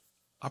heard,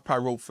 I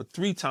probably wrote for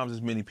 3 times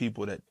as many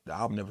people that the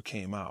album never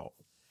came out.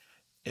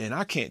 And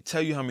I can't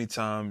tell you how many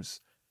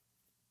times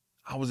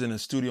I was in a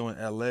studio in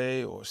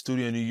LA or a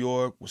studio in New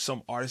York with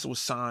some artist that was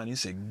signed. He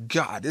said,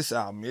 God, this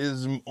album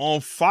is on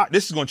fire.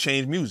 This is going to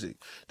change music.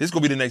 This is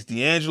going to be the next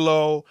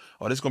D'Angelo,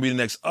 or this is going to be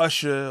the next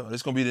Usher, or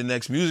this is going to be the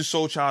next Music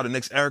Soul Child, the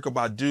next Erykah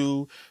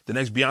Badu, the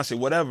next Beyonce,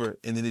 whatever.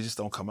 And then they just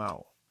don't come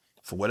out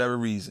for whatever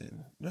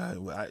reason.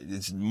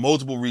 It's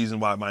multiple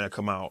reasons why it might not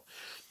come out.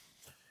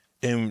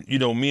 And, you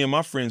know, me and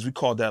my friends, we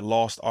called that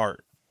lost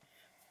art.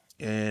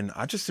 And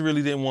I just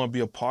really didn't want to be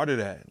a part of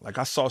that. Like,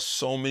 I saw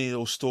so many of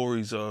those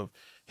stories of,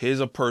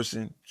 here's a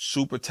person,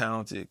 super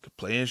talented, could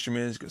play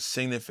instruments, could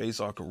sing their face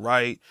off, could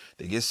write,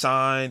 they get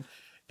signed,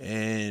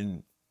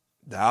 and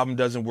the album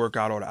doesn't work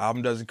out, or the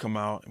album doesn't come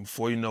out, and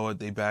before you know it,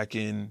 they back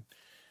in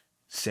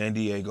San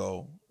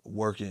Diego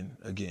working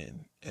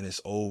again, and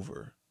it's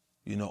over.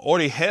 You know, or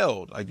they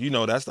held, like, you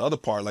know, that's the other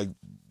part. Like,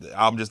 the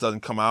album just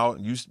doesn't come out,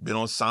 and you've been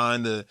on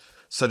signed to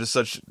such and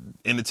such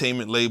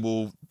entertainment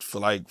label for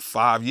like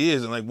 5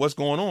 years, and like, what's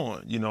going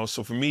on? You know,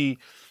 so for me,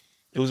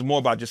 it was more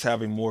about just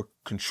having more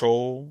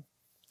control.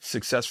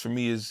 Success for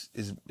me is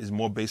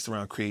more based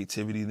around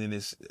creativity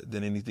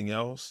than anything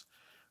else.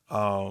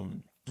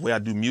 The way I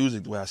do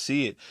music, the way I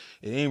see it,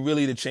 it ain't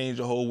really to change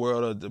the whole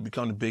world or to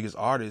become the biggest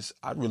artist.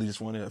 I really just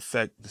want to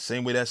affect the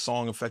same way that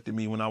song affected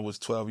me when I was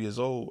 12 years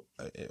old.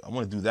 I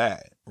want to do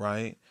that,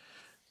 right?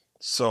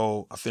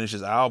 So I finished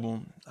this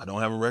album. I don't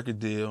have a record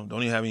deal.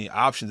 Don't even have any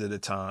options at the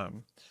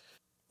time.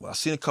 Well, I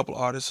seen a couple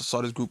of artists. I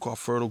saw this group called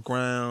Fertile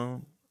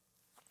Ground.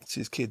 I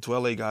see this kid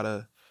Dwelle got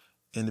a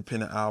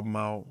independent album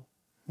out.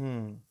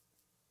 I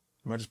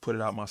might just put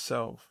it out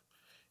myself.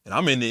 And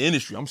I'm in the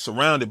industry. I'm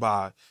surrounded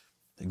by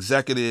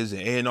executives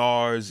and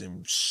A&Rs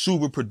and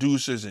super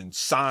producers and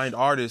signed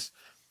artists.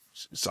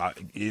 So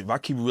if I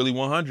keep it really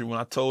 100, when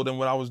I told them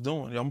what I was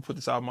doing, I'm gonna put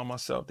this album out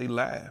myself, they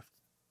laughed.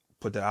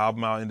 Put the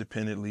album out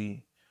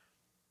independently.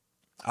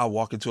 I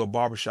walk into a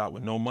barbershop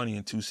with no money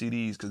and 2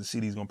 CDs because the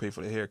CD's gonna pay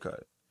for the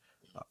haircut.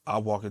 I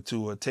walk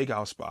into a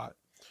takeout spot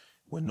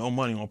with no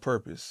money on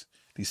purpose.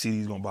 These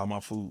CDs gonna buy my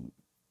food.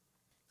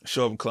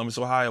 Show up in Columbus,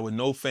 Ohio with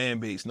no fan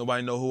base.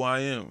 Nobody know who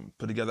I am.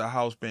 Put together a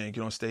house band,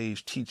 get on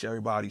stage, teach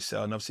everybody,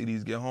 sell enough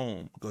CDs, get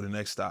home, go to the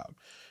next stop.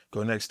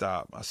 Go to the next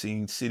stop. I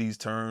seen cities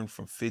turn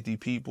from 50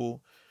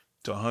 people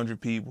to 100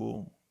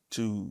 people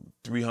to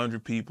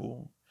 300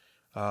 people.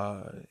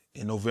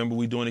 In November,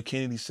 we doing the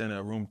Kennedy Center,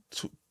 a room,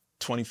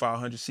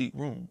 2,500 seat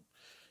room.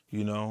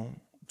 You know,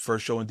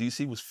 first show in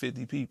DC was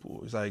 50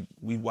 people. It's like,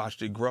 we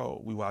watched it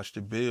grow. We watched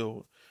it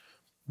build.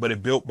 But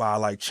it built by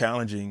like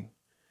challenging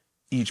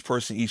each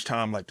person each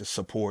time, like to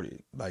support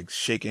it, like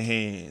shaking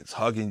hands,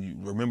 hugging you.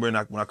 Remember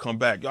when I come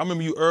back, I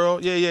remember you,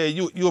 Earl. Yeah,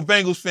 you a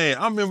Bengals fan.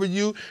 I remember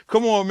you.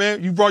 Come on,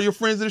 man. You brought your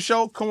friends to the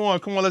show. Come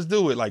on, let's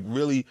do it. Like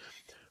really,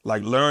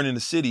 like learning the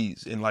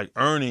cities and like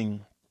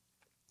earning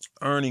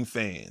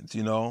fans.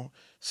 You know,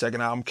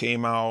 second album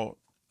came out,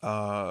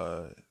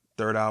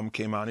 third album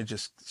came out, and it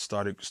just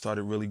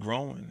started really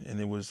growing, and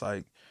it was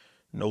like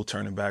no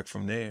turning back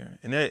from there.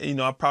 And that, you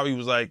know, I probably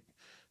was like,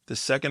 the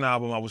second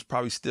album, I was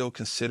probably still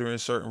considering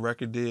certain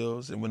record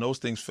deals. And when those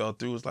things fell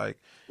through, it was like,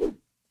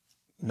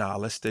 nah,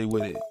 let's stay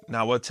with it.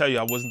 Now, I'll tell you,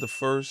 I wasn't the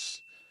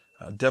first.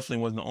 I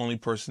definitely wasn't the only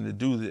person to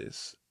do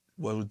this.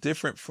 What was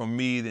different from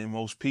me than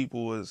most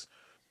people was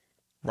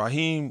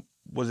Raheem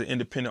was an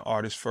independent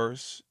artist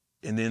first.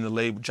 And then the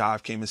label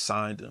Jive came and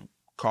signed him.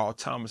 Carl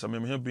Thomas, I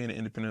remember him being an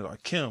independent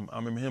artist. Kim, I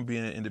remember him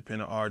being an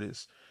independent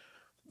artist.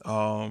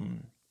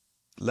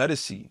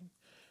 Lettucey.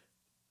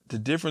 The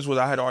difference was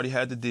I had already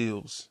had the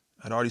deals.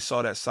 I'd already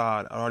saw that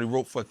side. I already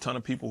wrote for a ton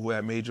of people who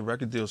had major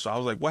record deals. So I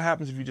was like, what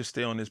happens if you just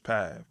stay on this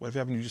path? What if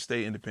happens if you just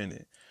stay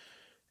independent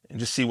and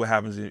just see what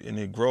happens and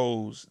it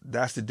grows?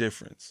 That's the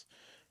difference.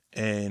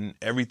 And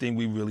everything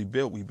we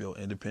built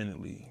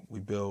independently. We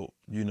built,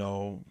 you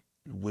know,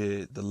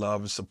 with the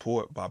love and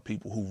support by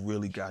people who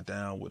really got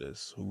down with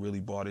us, who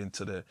really bought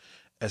into the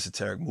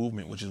esoteric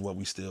movement, which is what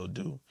we still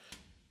do.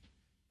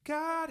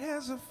 God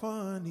has a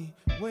funny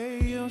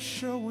way of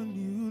showing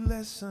you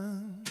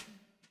lessons.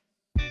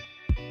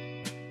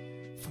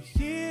 For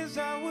years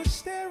I would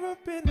stare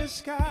up in the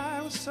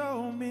sky with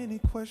so many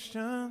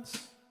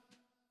questions.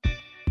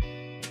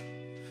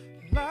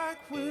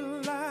 Like,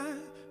 will I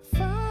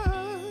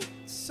find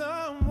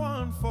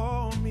someone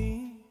for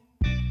me?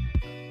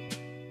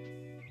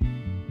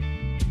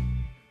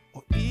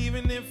 Or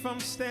even if I'm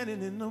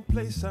standing in the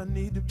place I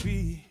need to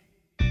be,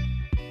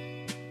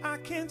 I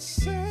can't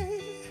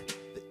say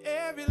that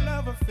every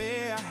love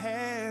affair I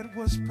had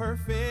was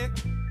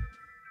perfect,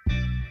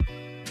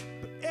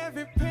 but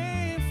every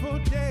painful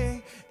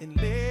day and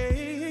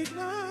late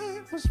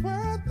night was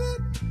worth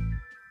it.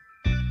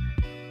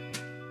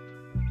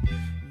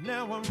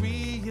 Now I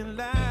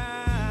realize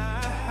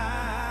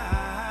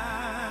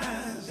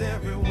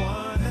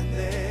everyone that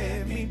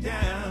let me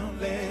down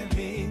led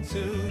me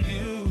to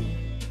you.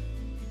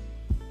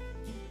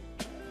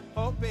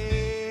 Oh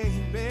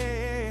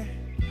baby,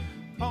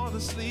 all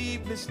the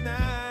sleepless nights,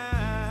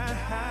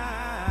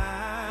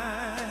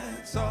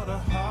 all the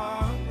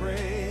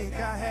heartbreak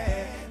I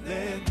had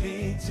led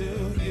me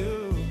to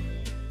you.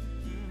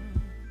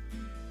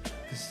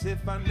 'Cause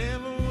if I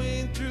never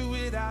went through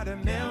it, I'd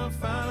have never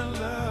found a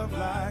love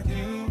like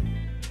you.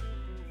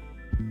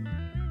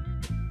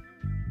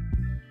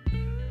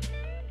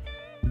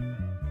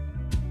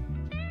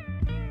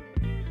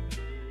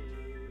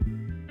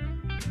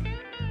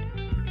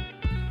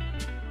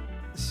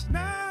 It's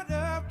not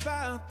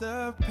about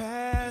the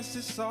past,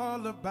 it's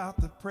all about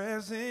the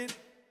present.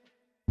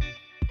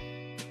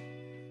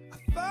 I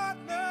thought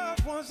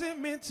love wasn't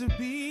meant to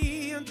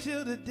be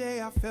until the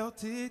day I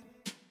felt it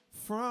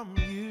from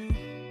you.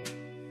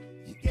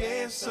 You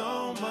gave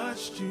so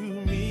much to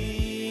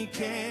me,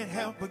 can't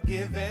help but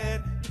give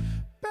it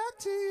back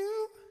to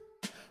you.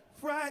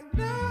 Right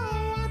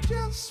now I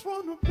just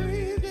wanna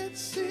breathe it,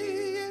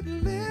 see it,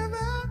 live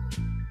out.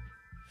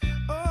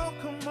 Oh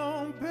come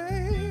on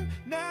babe,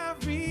 now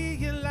I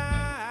realize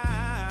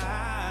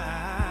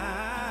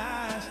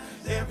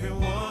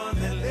everyone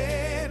that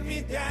let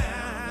me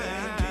down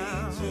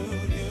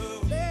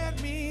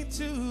led me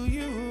to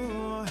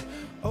you.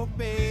 Oh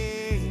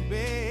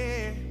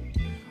baby,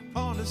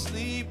 all the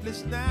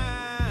sleepless nights,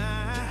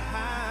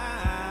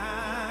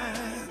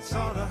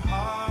 all the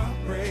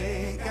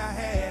heartbreak I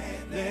had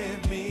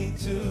led me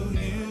to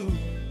you.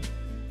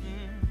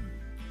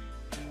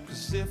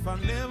 'Cause if I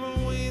never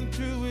went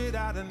through it,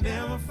 I'd have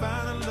never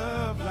found a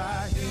love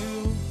like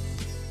you.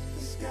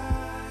 The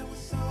sky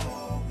was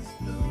always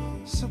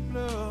blue, so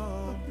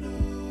blue,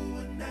 blue,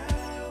 and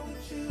now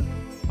with you,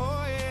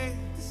 oh yeah,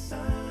 the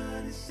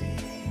sun it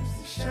seems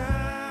to shine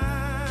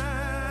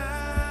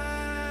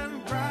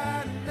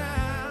bright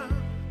now.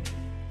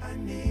 I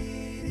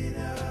needed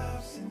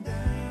ups and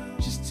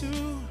downs just to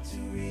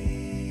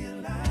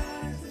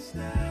realize this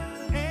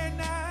now. And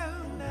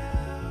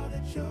now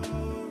that you're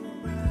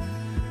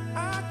around, I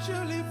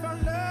truly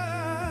found love.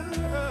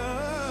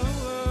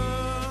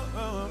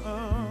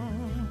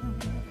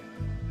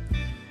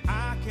 I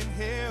can't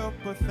help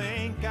but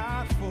thank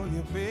God for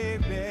you,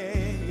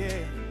 baby.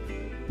 Yeah.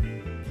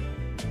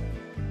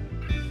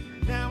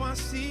 Now I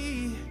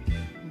see,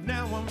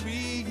 now I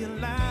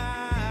realize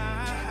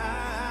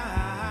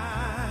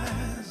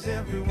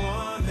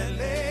everyone that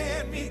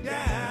let me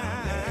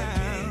down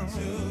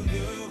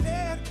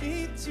led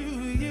me to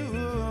you.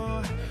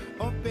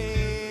 Oh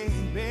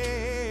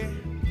baby,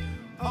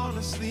 all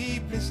the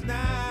sleepless nights,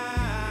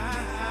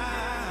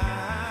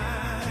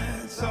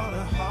 all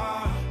the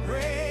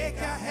heartbreak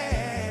I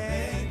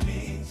had led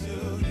me to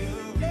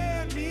you,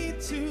 led me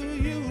to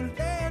you,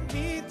 led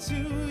me to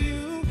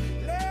you,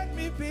 led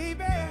me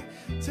baby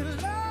to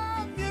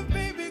love you,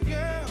 baby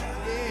girl.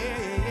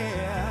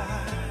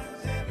 Yeah,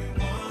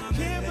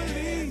 can't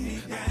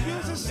believe I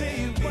used to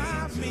say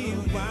why me,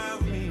 why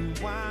me,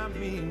 why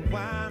me,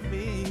 why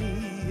me.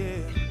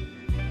 Yeah.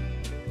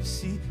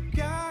 See,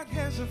 God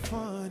has a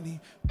funny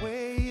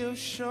way of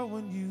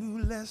showing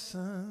you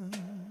lessons.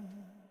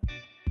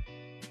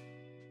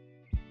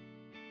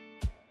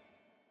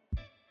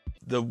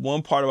 The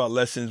one part about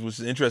lessons was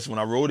interesting. When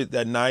I wrote it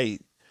that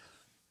night,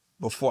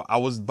 before I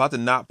was about to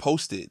not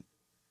post it,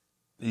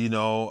 you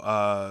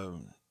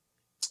know,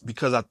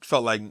 because I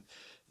felt like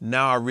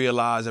now I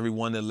realize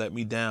everyone that let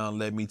me down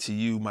led me to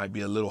you might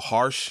be a little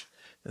harsh.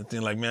 And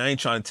think like, man, I ain't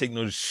trying to take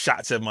no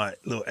shots at my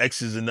little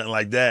exes and nothing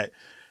like that.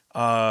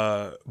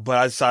 But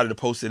I decided to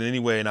post it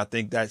anyway, and I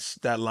think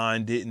that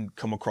line didn't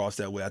come across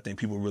that way. I think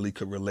people really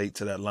could relate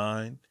to that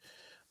line.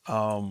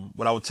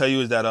 What I would tell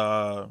you is that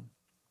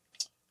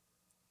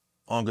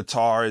on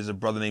guitar is a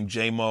brother named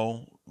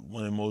J-Mo,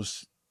 one of the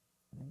most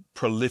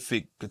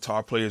prolific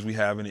guitar players we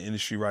have in the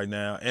industry right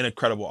now, and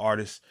incredible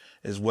artists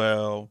as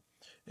well.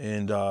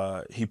 And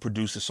he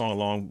produced a song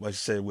along, like I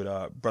said, with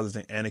brothers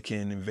named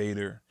Anakin and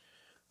Vader.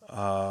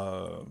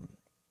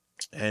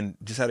 And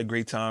just had a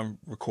great time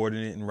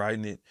recording it and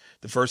writing it.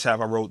 The first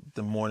half I wrote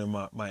the morning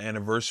of my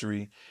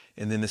anniversary,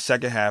 and then the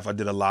second half I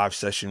did a live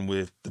session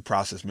with the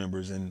Process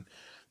members. And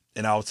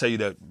I'll tell you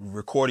that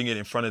recording it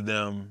in front of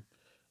them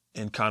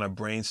and kind of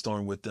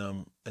brainstorming with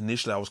them,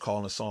 initially I was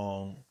calling the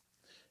song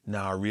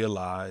Now I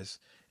Realize,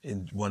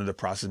 and one of the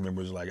Process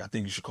members was like, I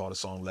think you should call the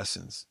song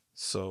Lessons.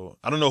 So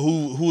I don't know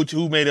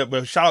who made it,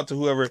 but shout out to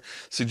whoever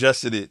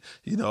suggested it,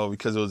 you know,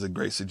 because it was a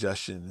great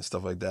suggestion and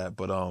stuff like that.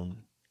 But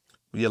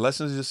yeah,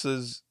 Lessons just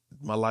is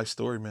my life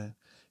story, man.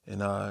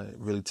 And it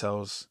really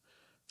tells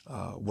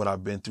what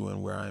I've been through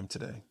and where I am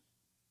today.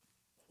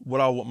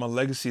 What I want my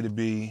legacy to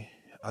be,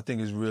 I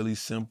think, is really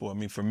simple. I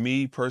mean, for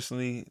me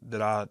personally,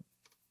 that I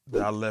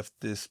left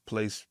this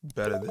place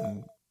better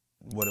than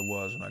what it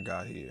was when I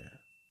got here.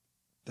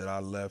 That I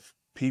left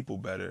people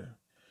better.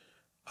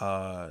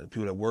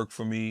 People that worked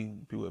for me,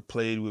 people that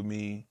played with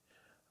me,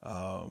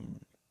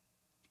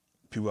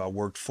 people I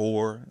worked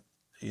for.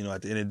 You know,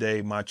 at the end of the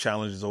day, my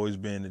challenge has always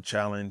been to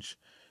challenge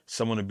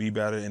someone to be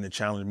better and to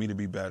challenge me to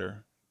be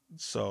better.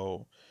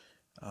 So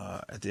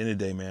at the end of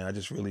the day, man, I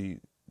just really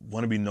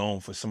want to be known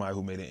for somebody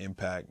who made an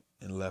impact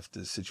and left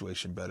the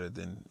situation better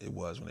than it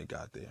was when they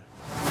got there.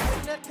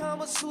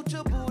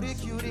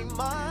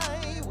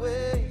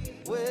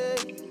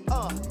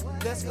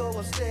 Let's go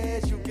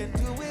upstairs, you can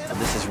do it.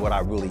 This is what I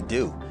really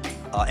do.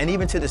 And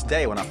even to this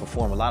day when I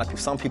perform,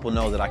 some people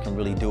know that I can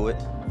really do it.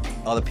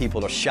 Other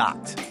people are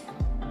shocked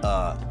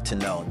to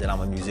know that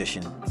I'm a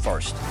musician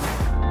first.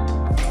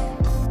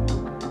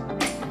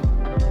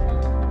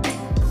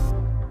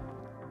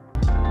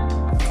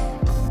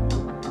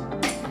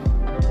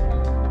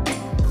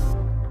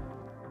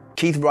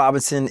 Keith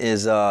Robinson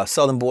is a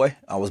Southern boy.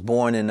 I was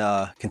born in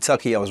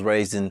Kentucky. I was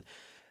raised in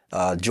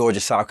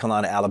Georgia, South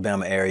Carolina,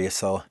 Alabama area,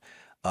 so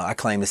I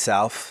claim the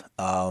South.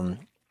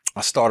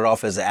 I started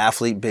off as an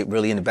athlete,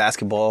 really into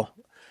basketball.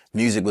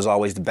 Music was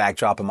always the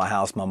backdrop in my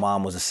house. My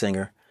mom was a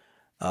singer.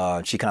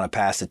 She kind of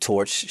passed the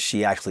torch.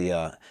 She actually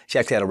had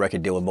a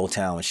record deal with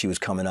Motown when she was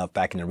coming up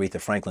back in the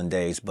Aretha Franklin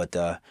days, but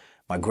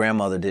my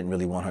grandmother didn't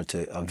really want her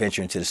to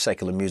venture into the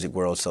secular music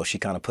world, so she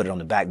kind of put it on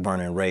the back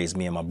burner and raised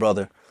me and my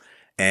brother.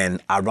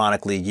 And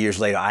ironically, years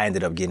later, I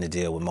ended up getting a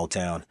deal with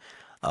Motown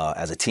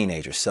as a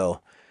teenager. So.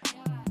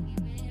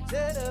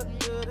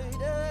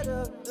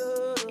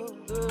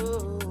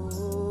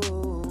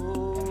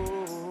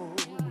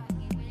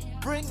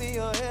 Bring me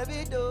a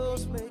heavy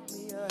dose, make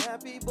me a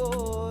happy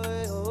boy.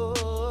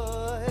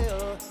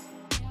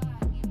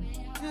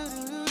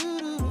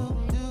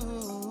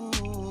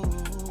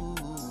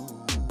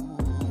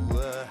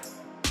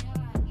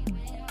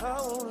 I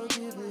wanna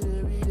give it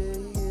every day.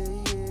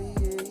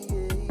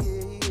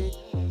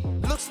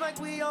 Looks like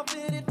we all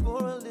been in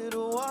for a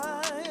little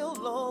while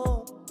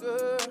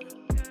longer.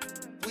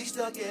 We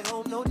stuck at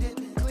home, no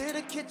dipping. Clear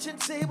the kitchen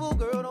table,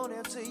 girl, don't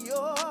answer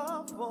your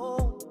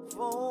phone.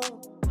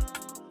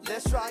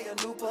 Let's try a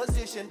new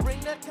position. Bring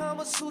that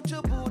Kama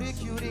Sutra booty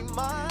cutie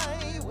my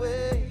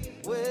way.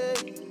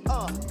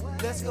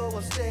 Let's go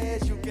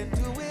upstairs. You can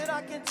do it.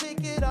 I can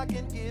take it. I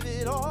can give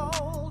it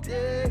all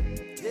day.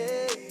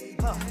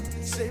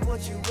 Say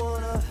what you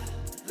wanna.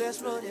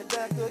 Let's run it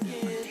back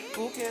again.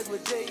 Who cares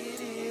what day it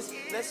is?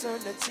 Let's turn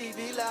the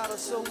TV louder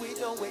so we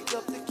don't wake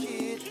up the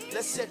kid.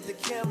 Let's set the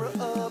camera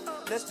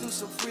up. Let's do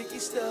some freaky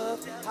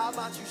stuff. How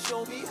about you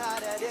show me how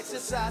that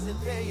exercise is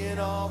paying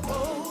off?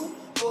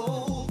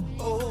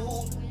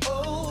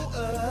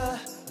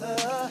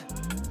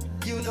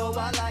 You know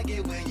I like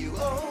it when you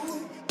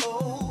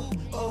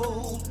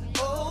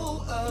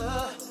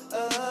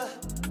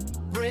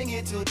bring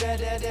it to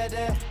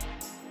that.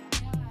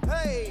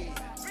 Hey,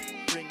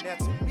 bring that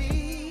to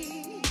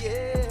me,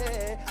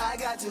 yeah. I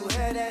got to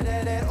have that.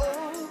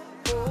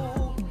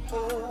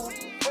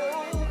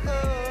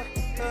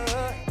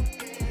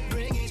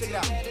 Bring it. Check it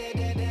out.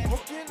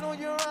 Working on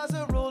your eyes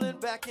are rolling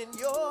back in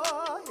your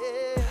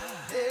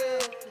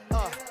head.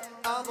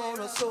 I'm on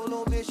a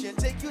solo mission.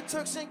 Take you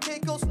Turks and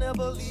Caicos,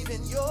 never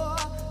leaving your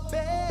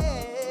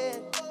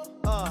bed.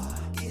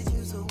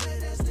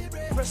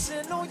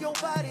 Pressing on your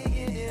body,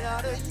 in and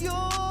out of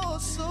your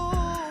soul.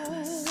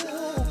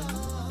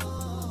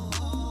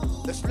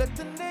 Let's let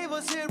the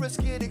neighbors hear us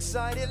get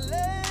excited.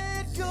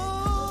 Let go.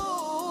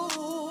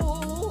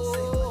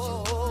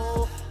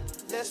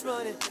 Let's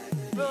run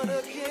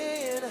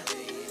again.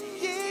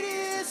 It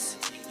is.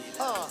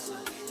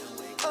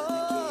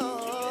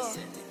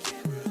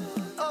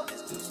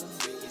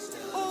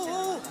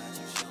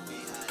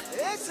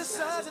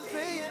 Exercise and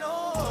paying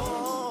on.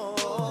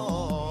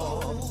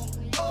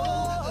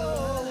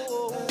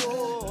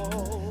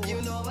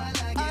 You know I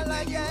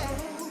like it.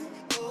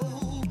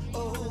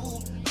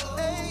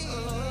 Hey,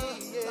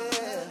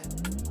 yeah.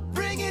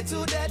 Bring it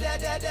to that.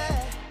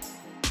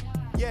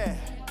 Yeah.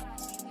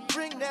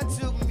 Bring that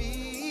to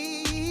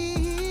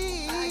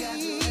me. I got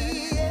to,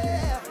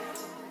 yeah.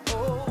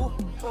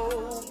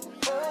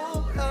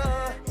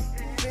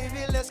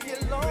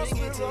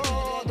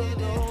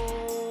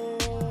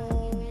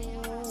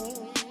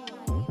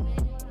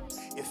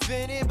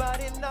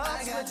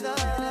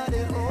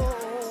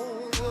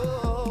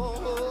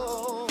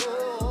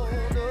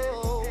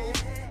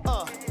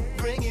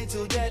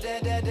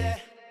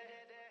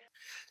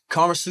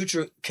 Kama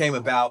Sutra came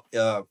about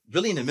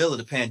really in the middle of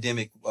the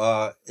pandemic.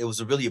 It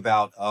was really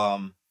about,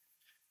 I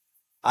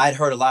had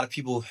heard a lot of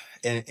people,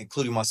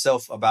 including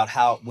myself, about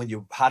how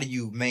do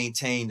you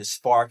maintain the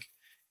spark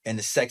and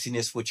the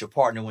sexiness with your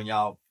partner when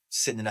y'all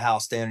sitting in the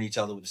house staring at each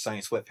other with the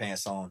same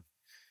sweatpants on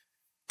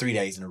 3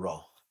 days in a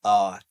row.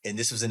 And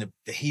this was in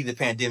the heat of the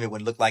pandemic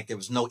when it looked like there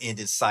was no end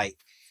in sight.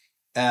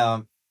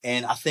 And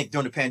I think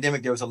during the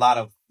pandemic, there was a lot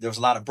of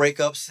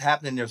breakups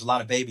happening. There was a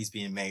lot of babies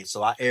being made.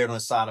 So I erred on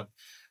the side of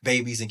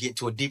babies and get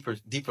to a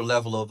deeper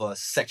level of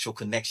sexual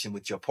connection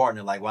with your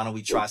partner. Like, why don't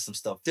we try some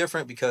stuff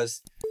different?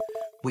 Because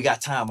we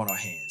got time on our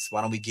hands. Why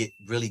don't we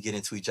really get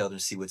into each other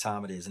and see what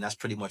time it is? And that's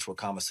pretty much where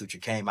Kama Sutra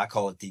came. I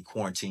call it the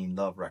quarantine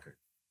love record.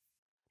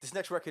 This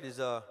next record is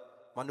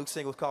my new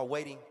single. It's called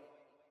Waiting.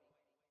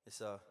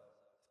 It's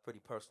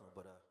pretty personal,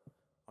 but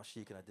I'm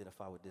sure you can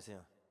identify with this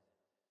here.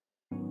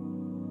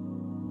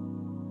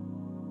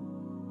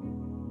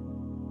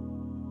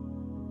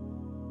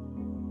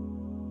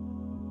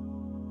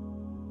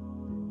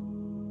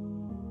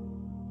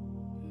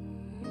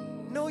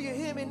 Know you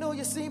hear me, know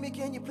you see me,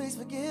 can you please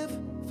forgive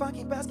if I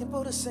keep asking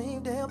for the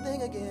same damn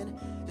thing again?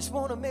 Just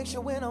wanna make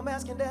sure when I'm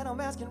asking that I'm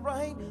asking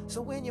right,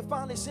 so when you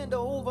finally send her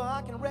over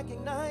I can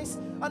recognize.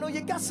 I know you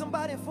got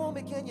somebody for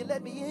me, can you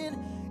let me in?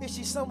 Is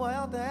she somewhere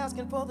out there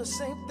asking for the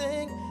same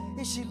thing?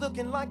 Is she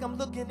looking like I'm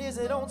looking, is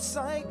it on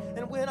sight?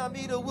 And when I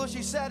meet her, will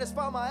she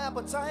satisfy my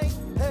appetite?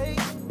 Hey,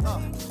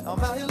 I'm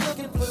out here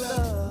looking for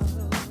love.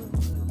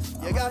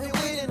 You got me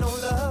waiting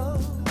on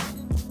love.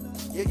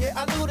 Yeah,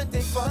 I know that they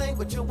fine,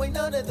 but you ain't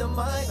none of them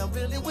mine. I'm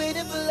really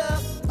waiting for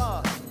love.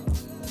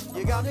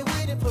 You got me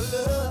waiting for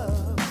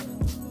love.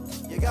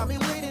 You got me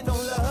waiting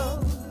on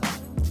love.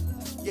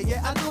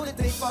 Yeah, I know that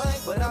they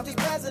fine, but I'll be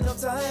passing up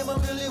time. I'm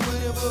really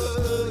waiting for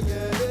love,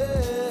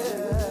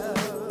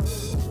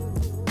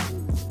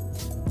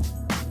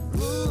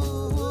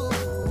 Ooh,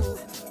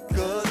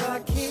 'cause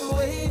I keep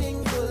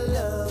waiting for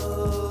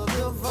love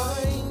to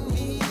find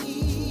me.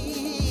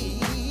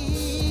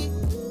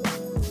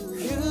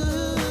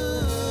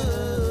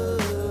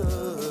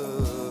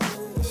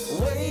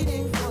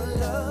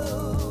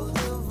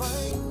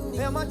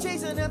 Am I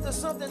chasing after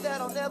something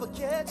that I'll never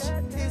catch?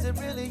 Is it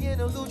really an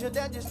illusion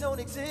that just don't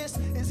exist?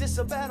 Is this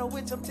a battle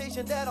with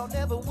temptation that I'll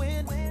never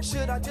win?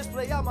 Should I just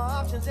play out my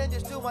options and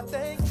just do my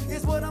thing?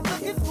 Is what I'm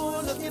looking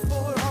for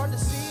hard to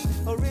see?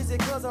 Or is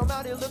it 'cause I'm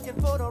out here looking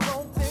for the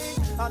wrong thing?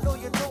 I know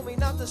you told me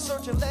not to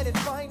search and let it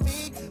find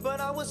me, but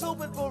I was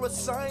hoping for a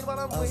sign while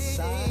I'm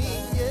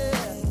waiting,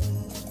 yeah.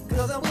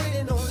 'Cause I'm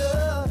waiting on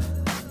love.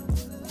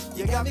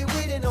 You got me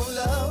waiting on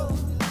love.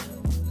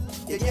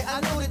 Yeah,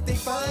 I know that they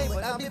fine,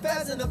 but I'll be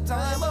passing up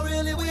time. I'm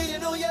really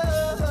waiting on you.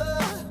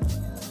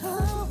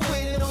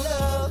 Waiting on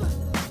love.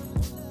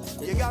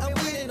 You got me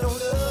waiting on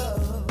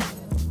love.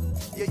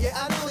 Yeah,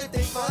 I know that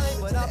they fine,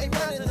 but I'll be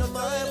passing up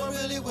time. I'm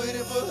really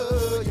waiting for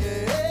her,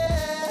 yeah.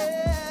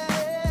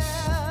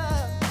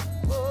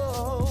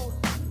 Oh,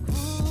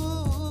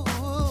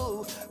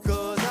 ooh,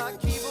 'cause I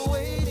keep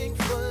waiting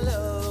for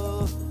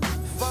love.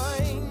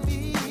 Find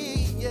me,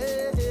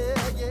 yeah.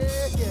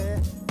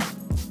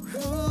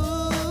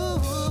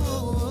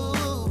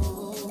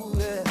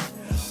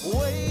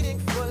 Waiting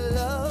for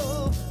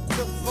love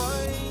to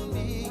find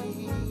me.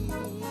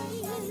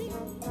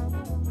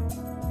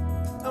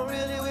 I'm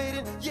really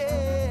waiting,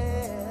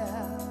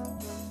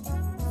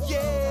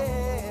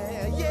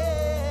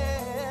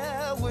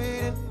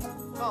 waiting.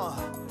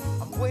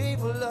 I'm waiting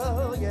for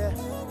love, yeah.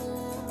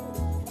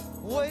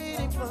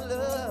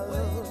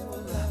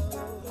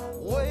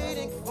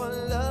 Waiting for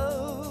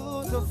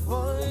love to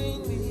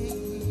find me.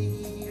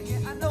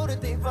 Yeah, I know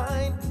that they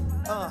find.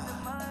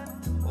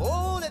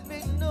 Oh, let me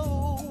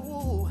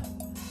know.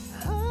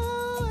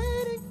 I'm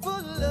waiting for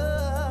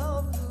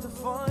love to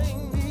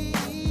find me.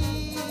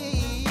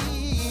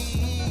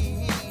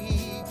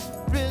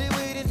 Really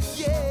waiting,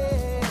 yeah.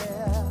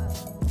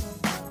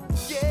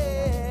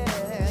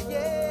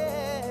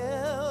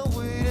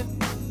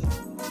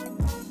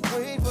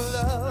 Waiting for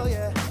love,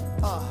 yeah.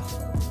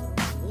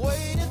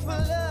 Waiting for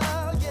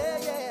love,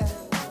 yeah.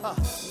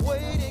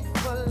 Waiting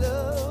for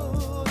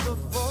love to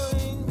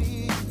find me.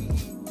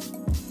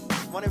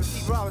 My name is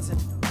Eric Roberson.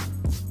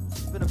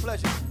 It's been a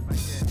pleasure.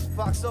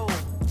 FOXSOUL,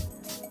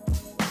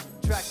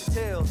 Tracks and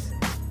Tales,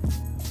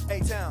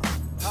 A-Town,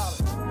 holla.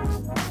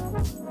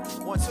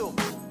 1, 2,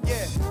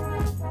 yeah.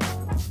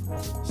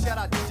 Shout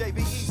out DJ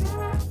Be Easy.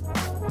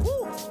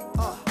 Woo.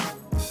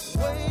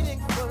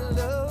 Waiting for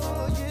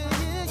love,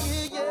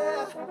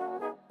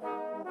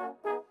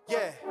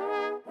 yeah.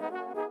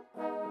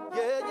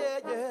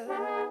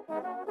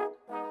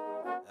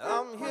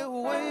 I'm here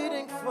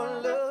waiting for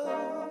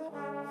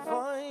love,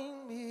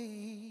 find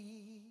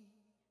me.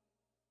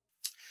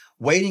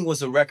 Waiting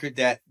was a record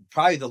that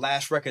probably the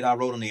last record I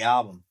wrote on the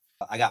album.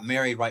 I got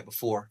married right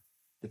before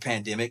the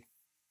pandemic.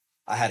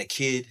 I had a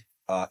kid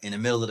in the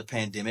middle of the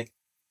pandemic.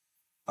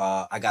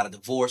 I got a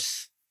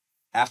divorce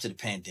after the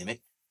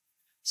pandemic.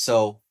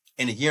 So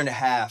in a year and a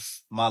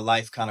half, my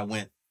life kind of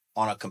went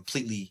on a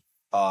completely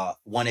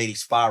 180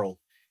 spiral.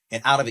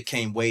 And out of it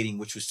came Waiting,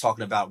 which was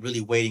talking about really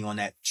waiting on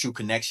that true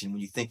connection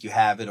when you think you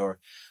have it or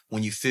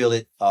when you feel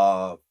it.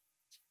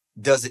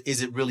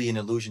 Is it really an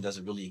illusion? Does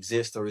it really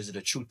exist? Or is it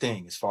a true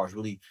thing as far as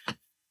really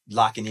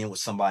locking in with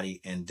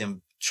somebody and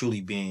them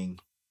truly being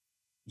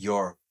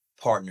your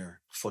partner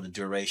for the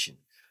duration?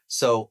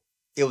 So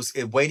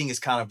Waiting is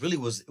kind of really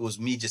it was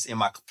me just in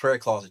my prayer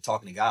closet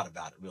talking to God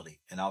about it, really.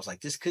 And I was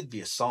like, this could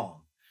be a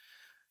song,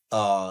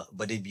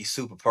 but it'd be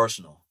super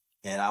personal.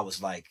 And I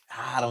was like,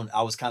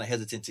 I was kind of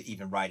hesitant to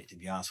even write it, to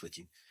be honest with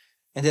you.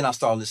 And then I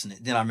started listening.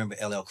 Then I remember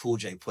LL Cool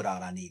J put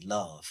out I Need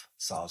Love.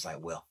 So I was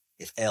like, well,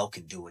 if L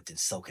can do it, then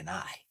so can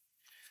I.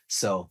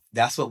 So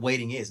that's what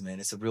Waiting is, man.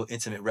 It's a real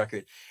intimate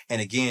record.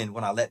 And again,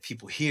 when I let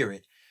people hear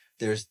it,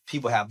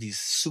 people have these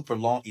super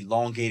long,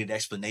 elongated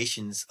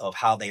explanations of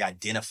how they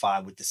identify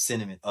with the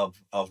sentiment of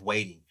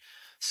Waiting.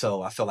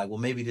 So I felt like, well,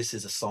 maybe this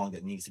is a song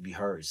that needs to be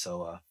heard.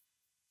 So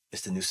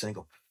it's the new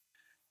single.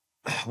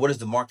 What is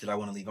the mark that I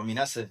want to leave? I mean,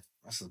 that's a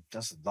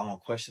long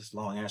question. It's a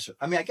long answer.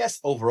 I mean, I guess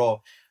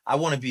overall, I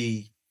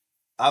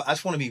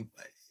just want to be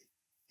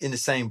in the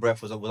same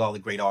breath with all the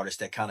great artists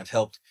that kind of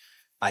helped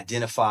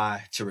identify,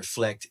 to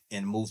reflect,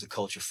 and move the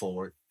culture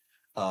forward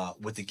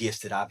with the gifts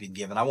that I've been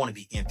given. I want to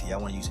be empty. I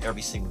want to use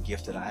every single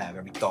gift that I have,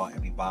 every thought,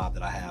 every vibe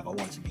that I have. I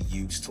want it to be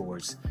used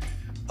towards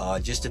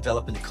just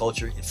developing the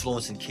culture,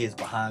 influencing kids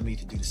behind me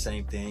to do the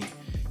same thing,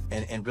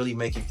 and really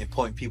making and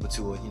pointing people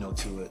to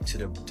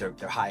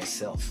their highest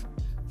self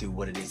through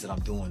what it is that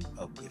I'm doing.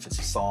 If it's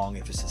a song,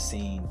 if it's a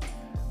scene,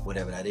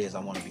 whatever that is, I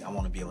want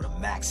to be able to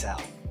max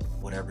out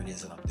whatever it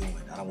is that I'm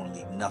doing. I don't want to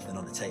leave nothing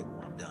on the table.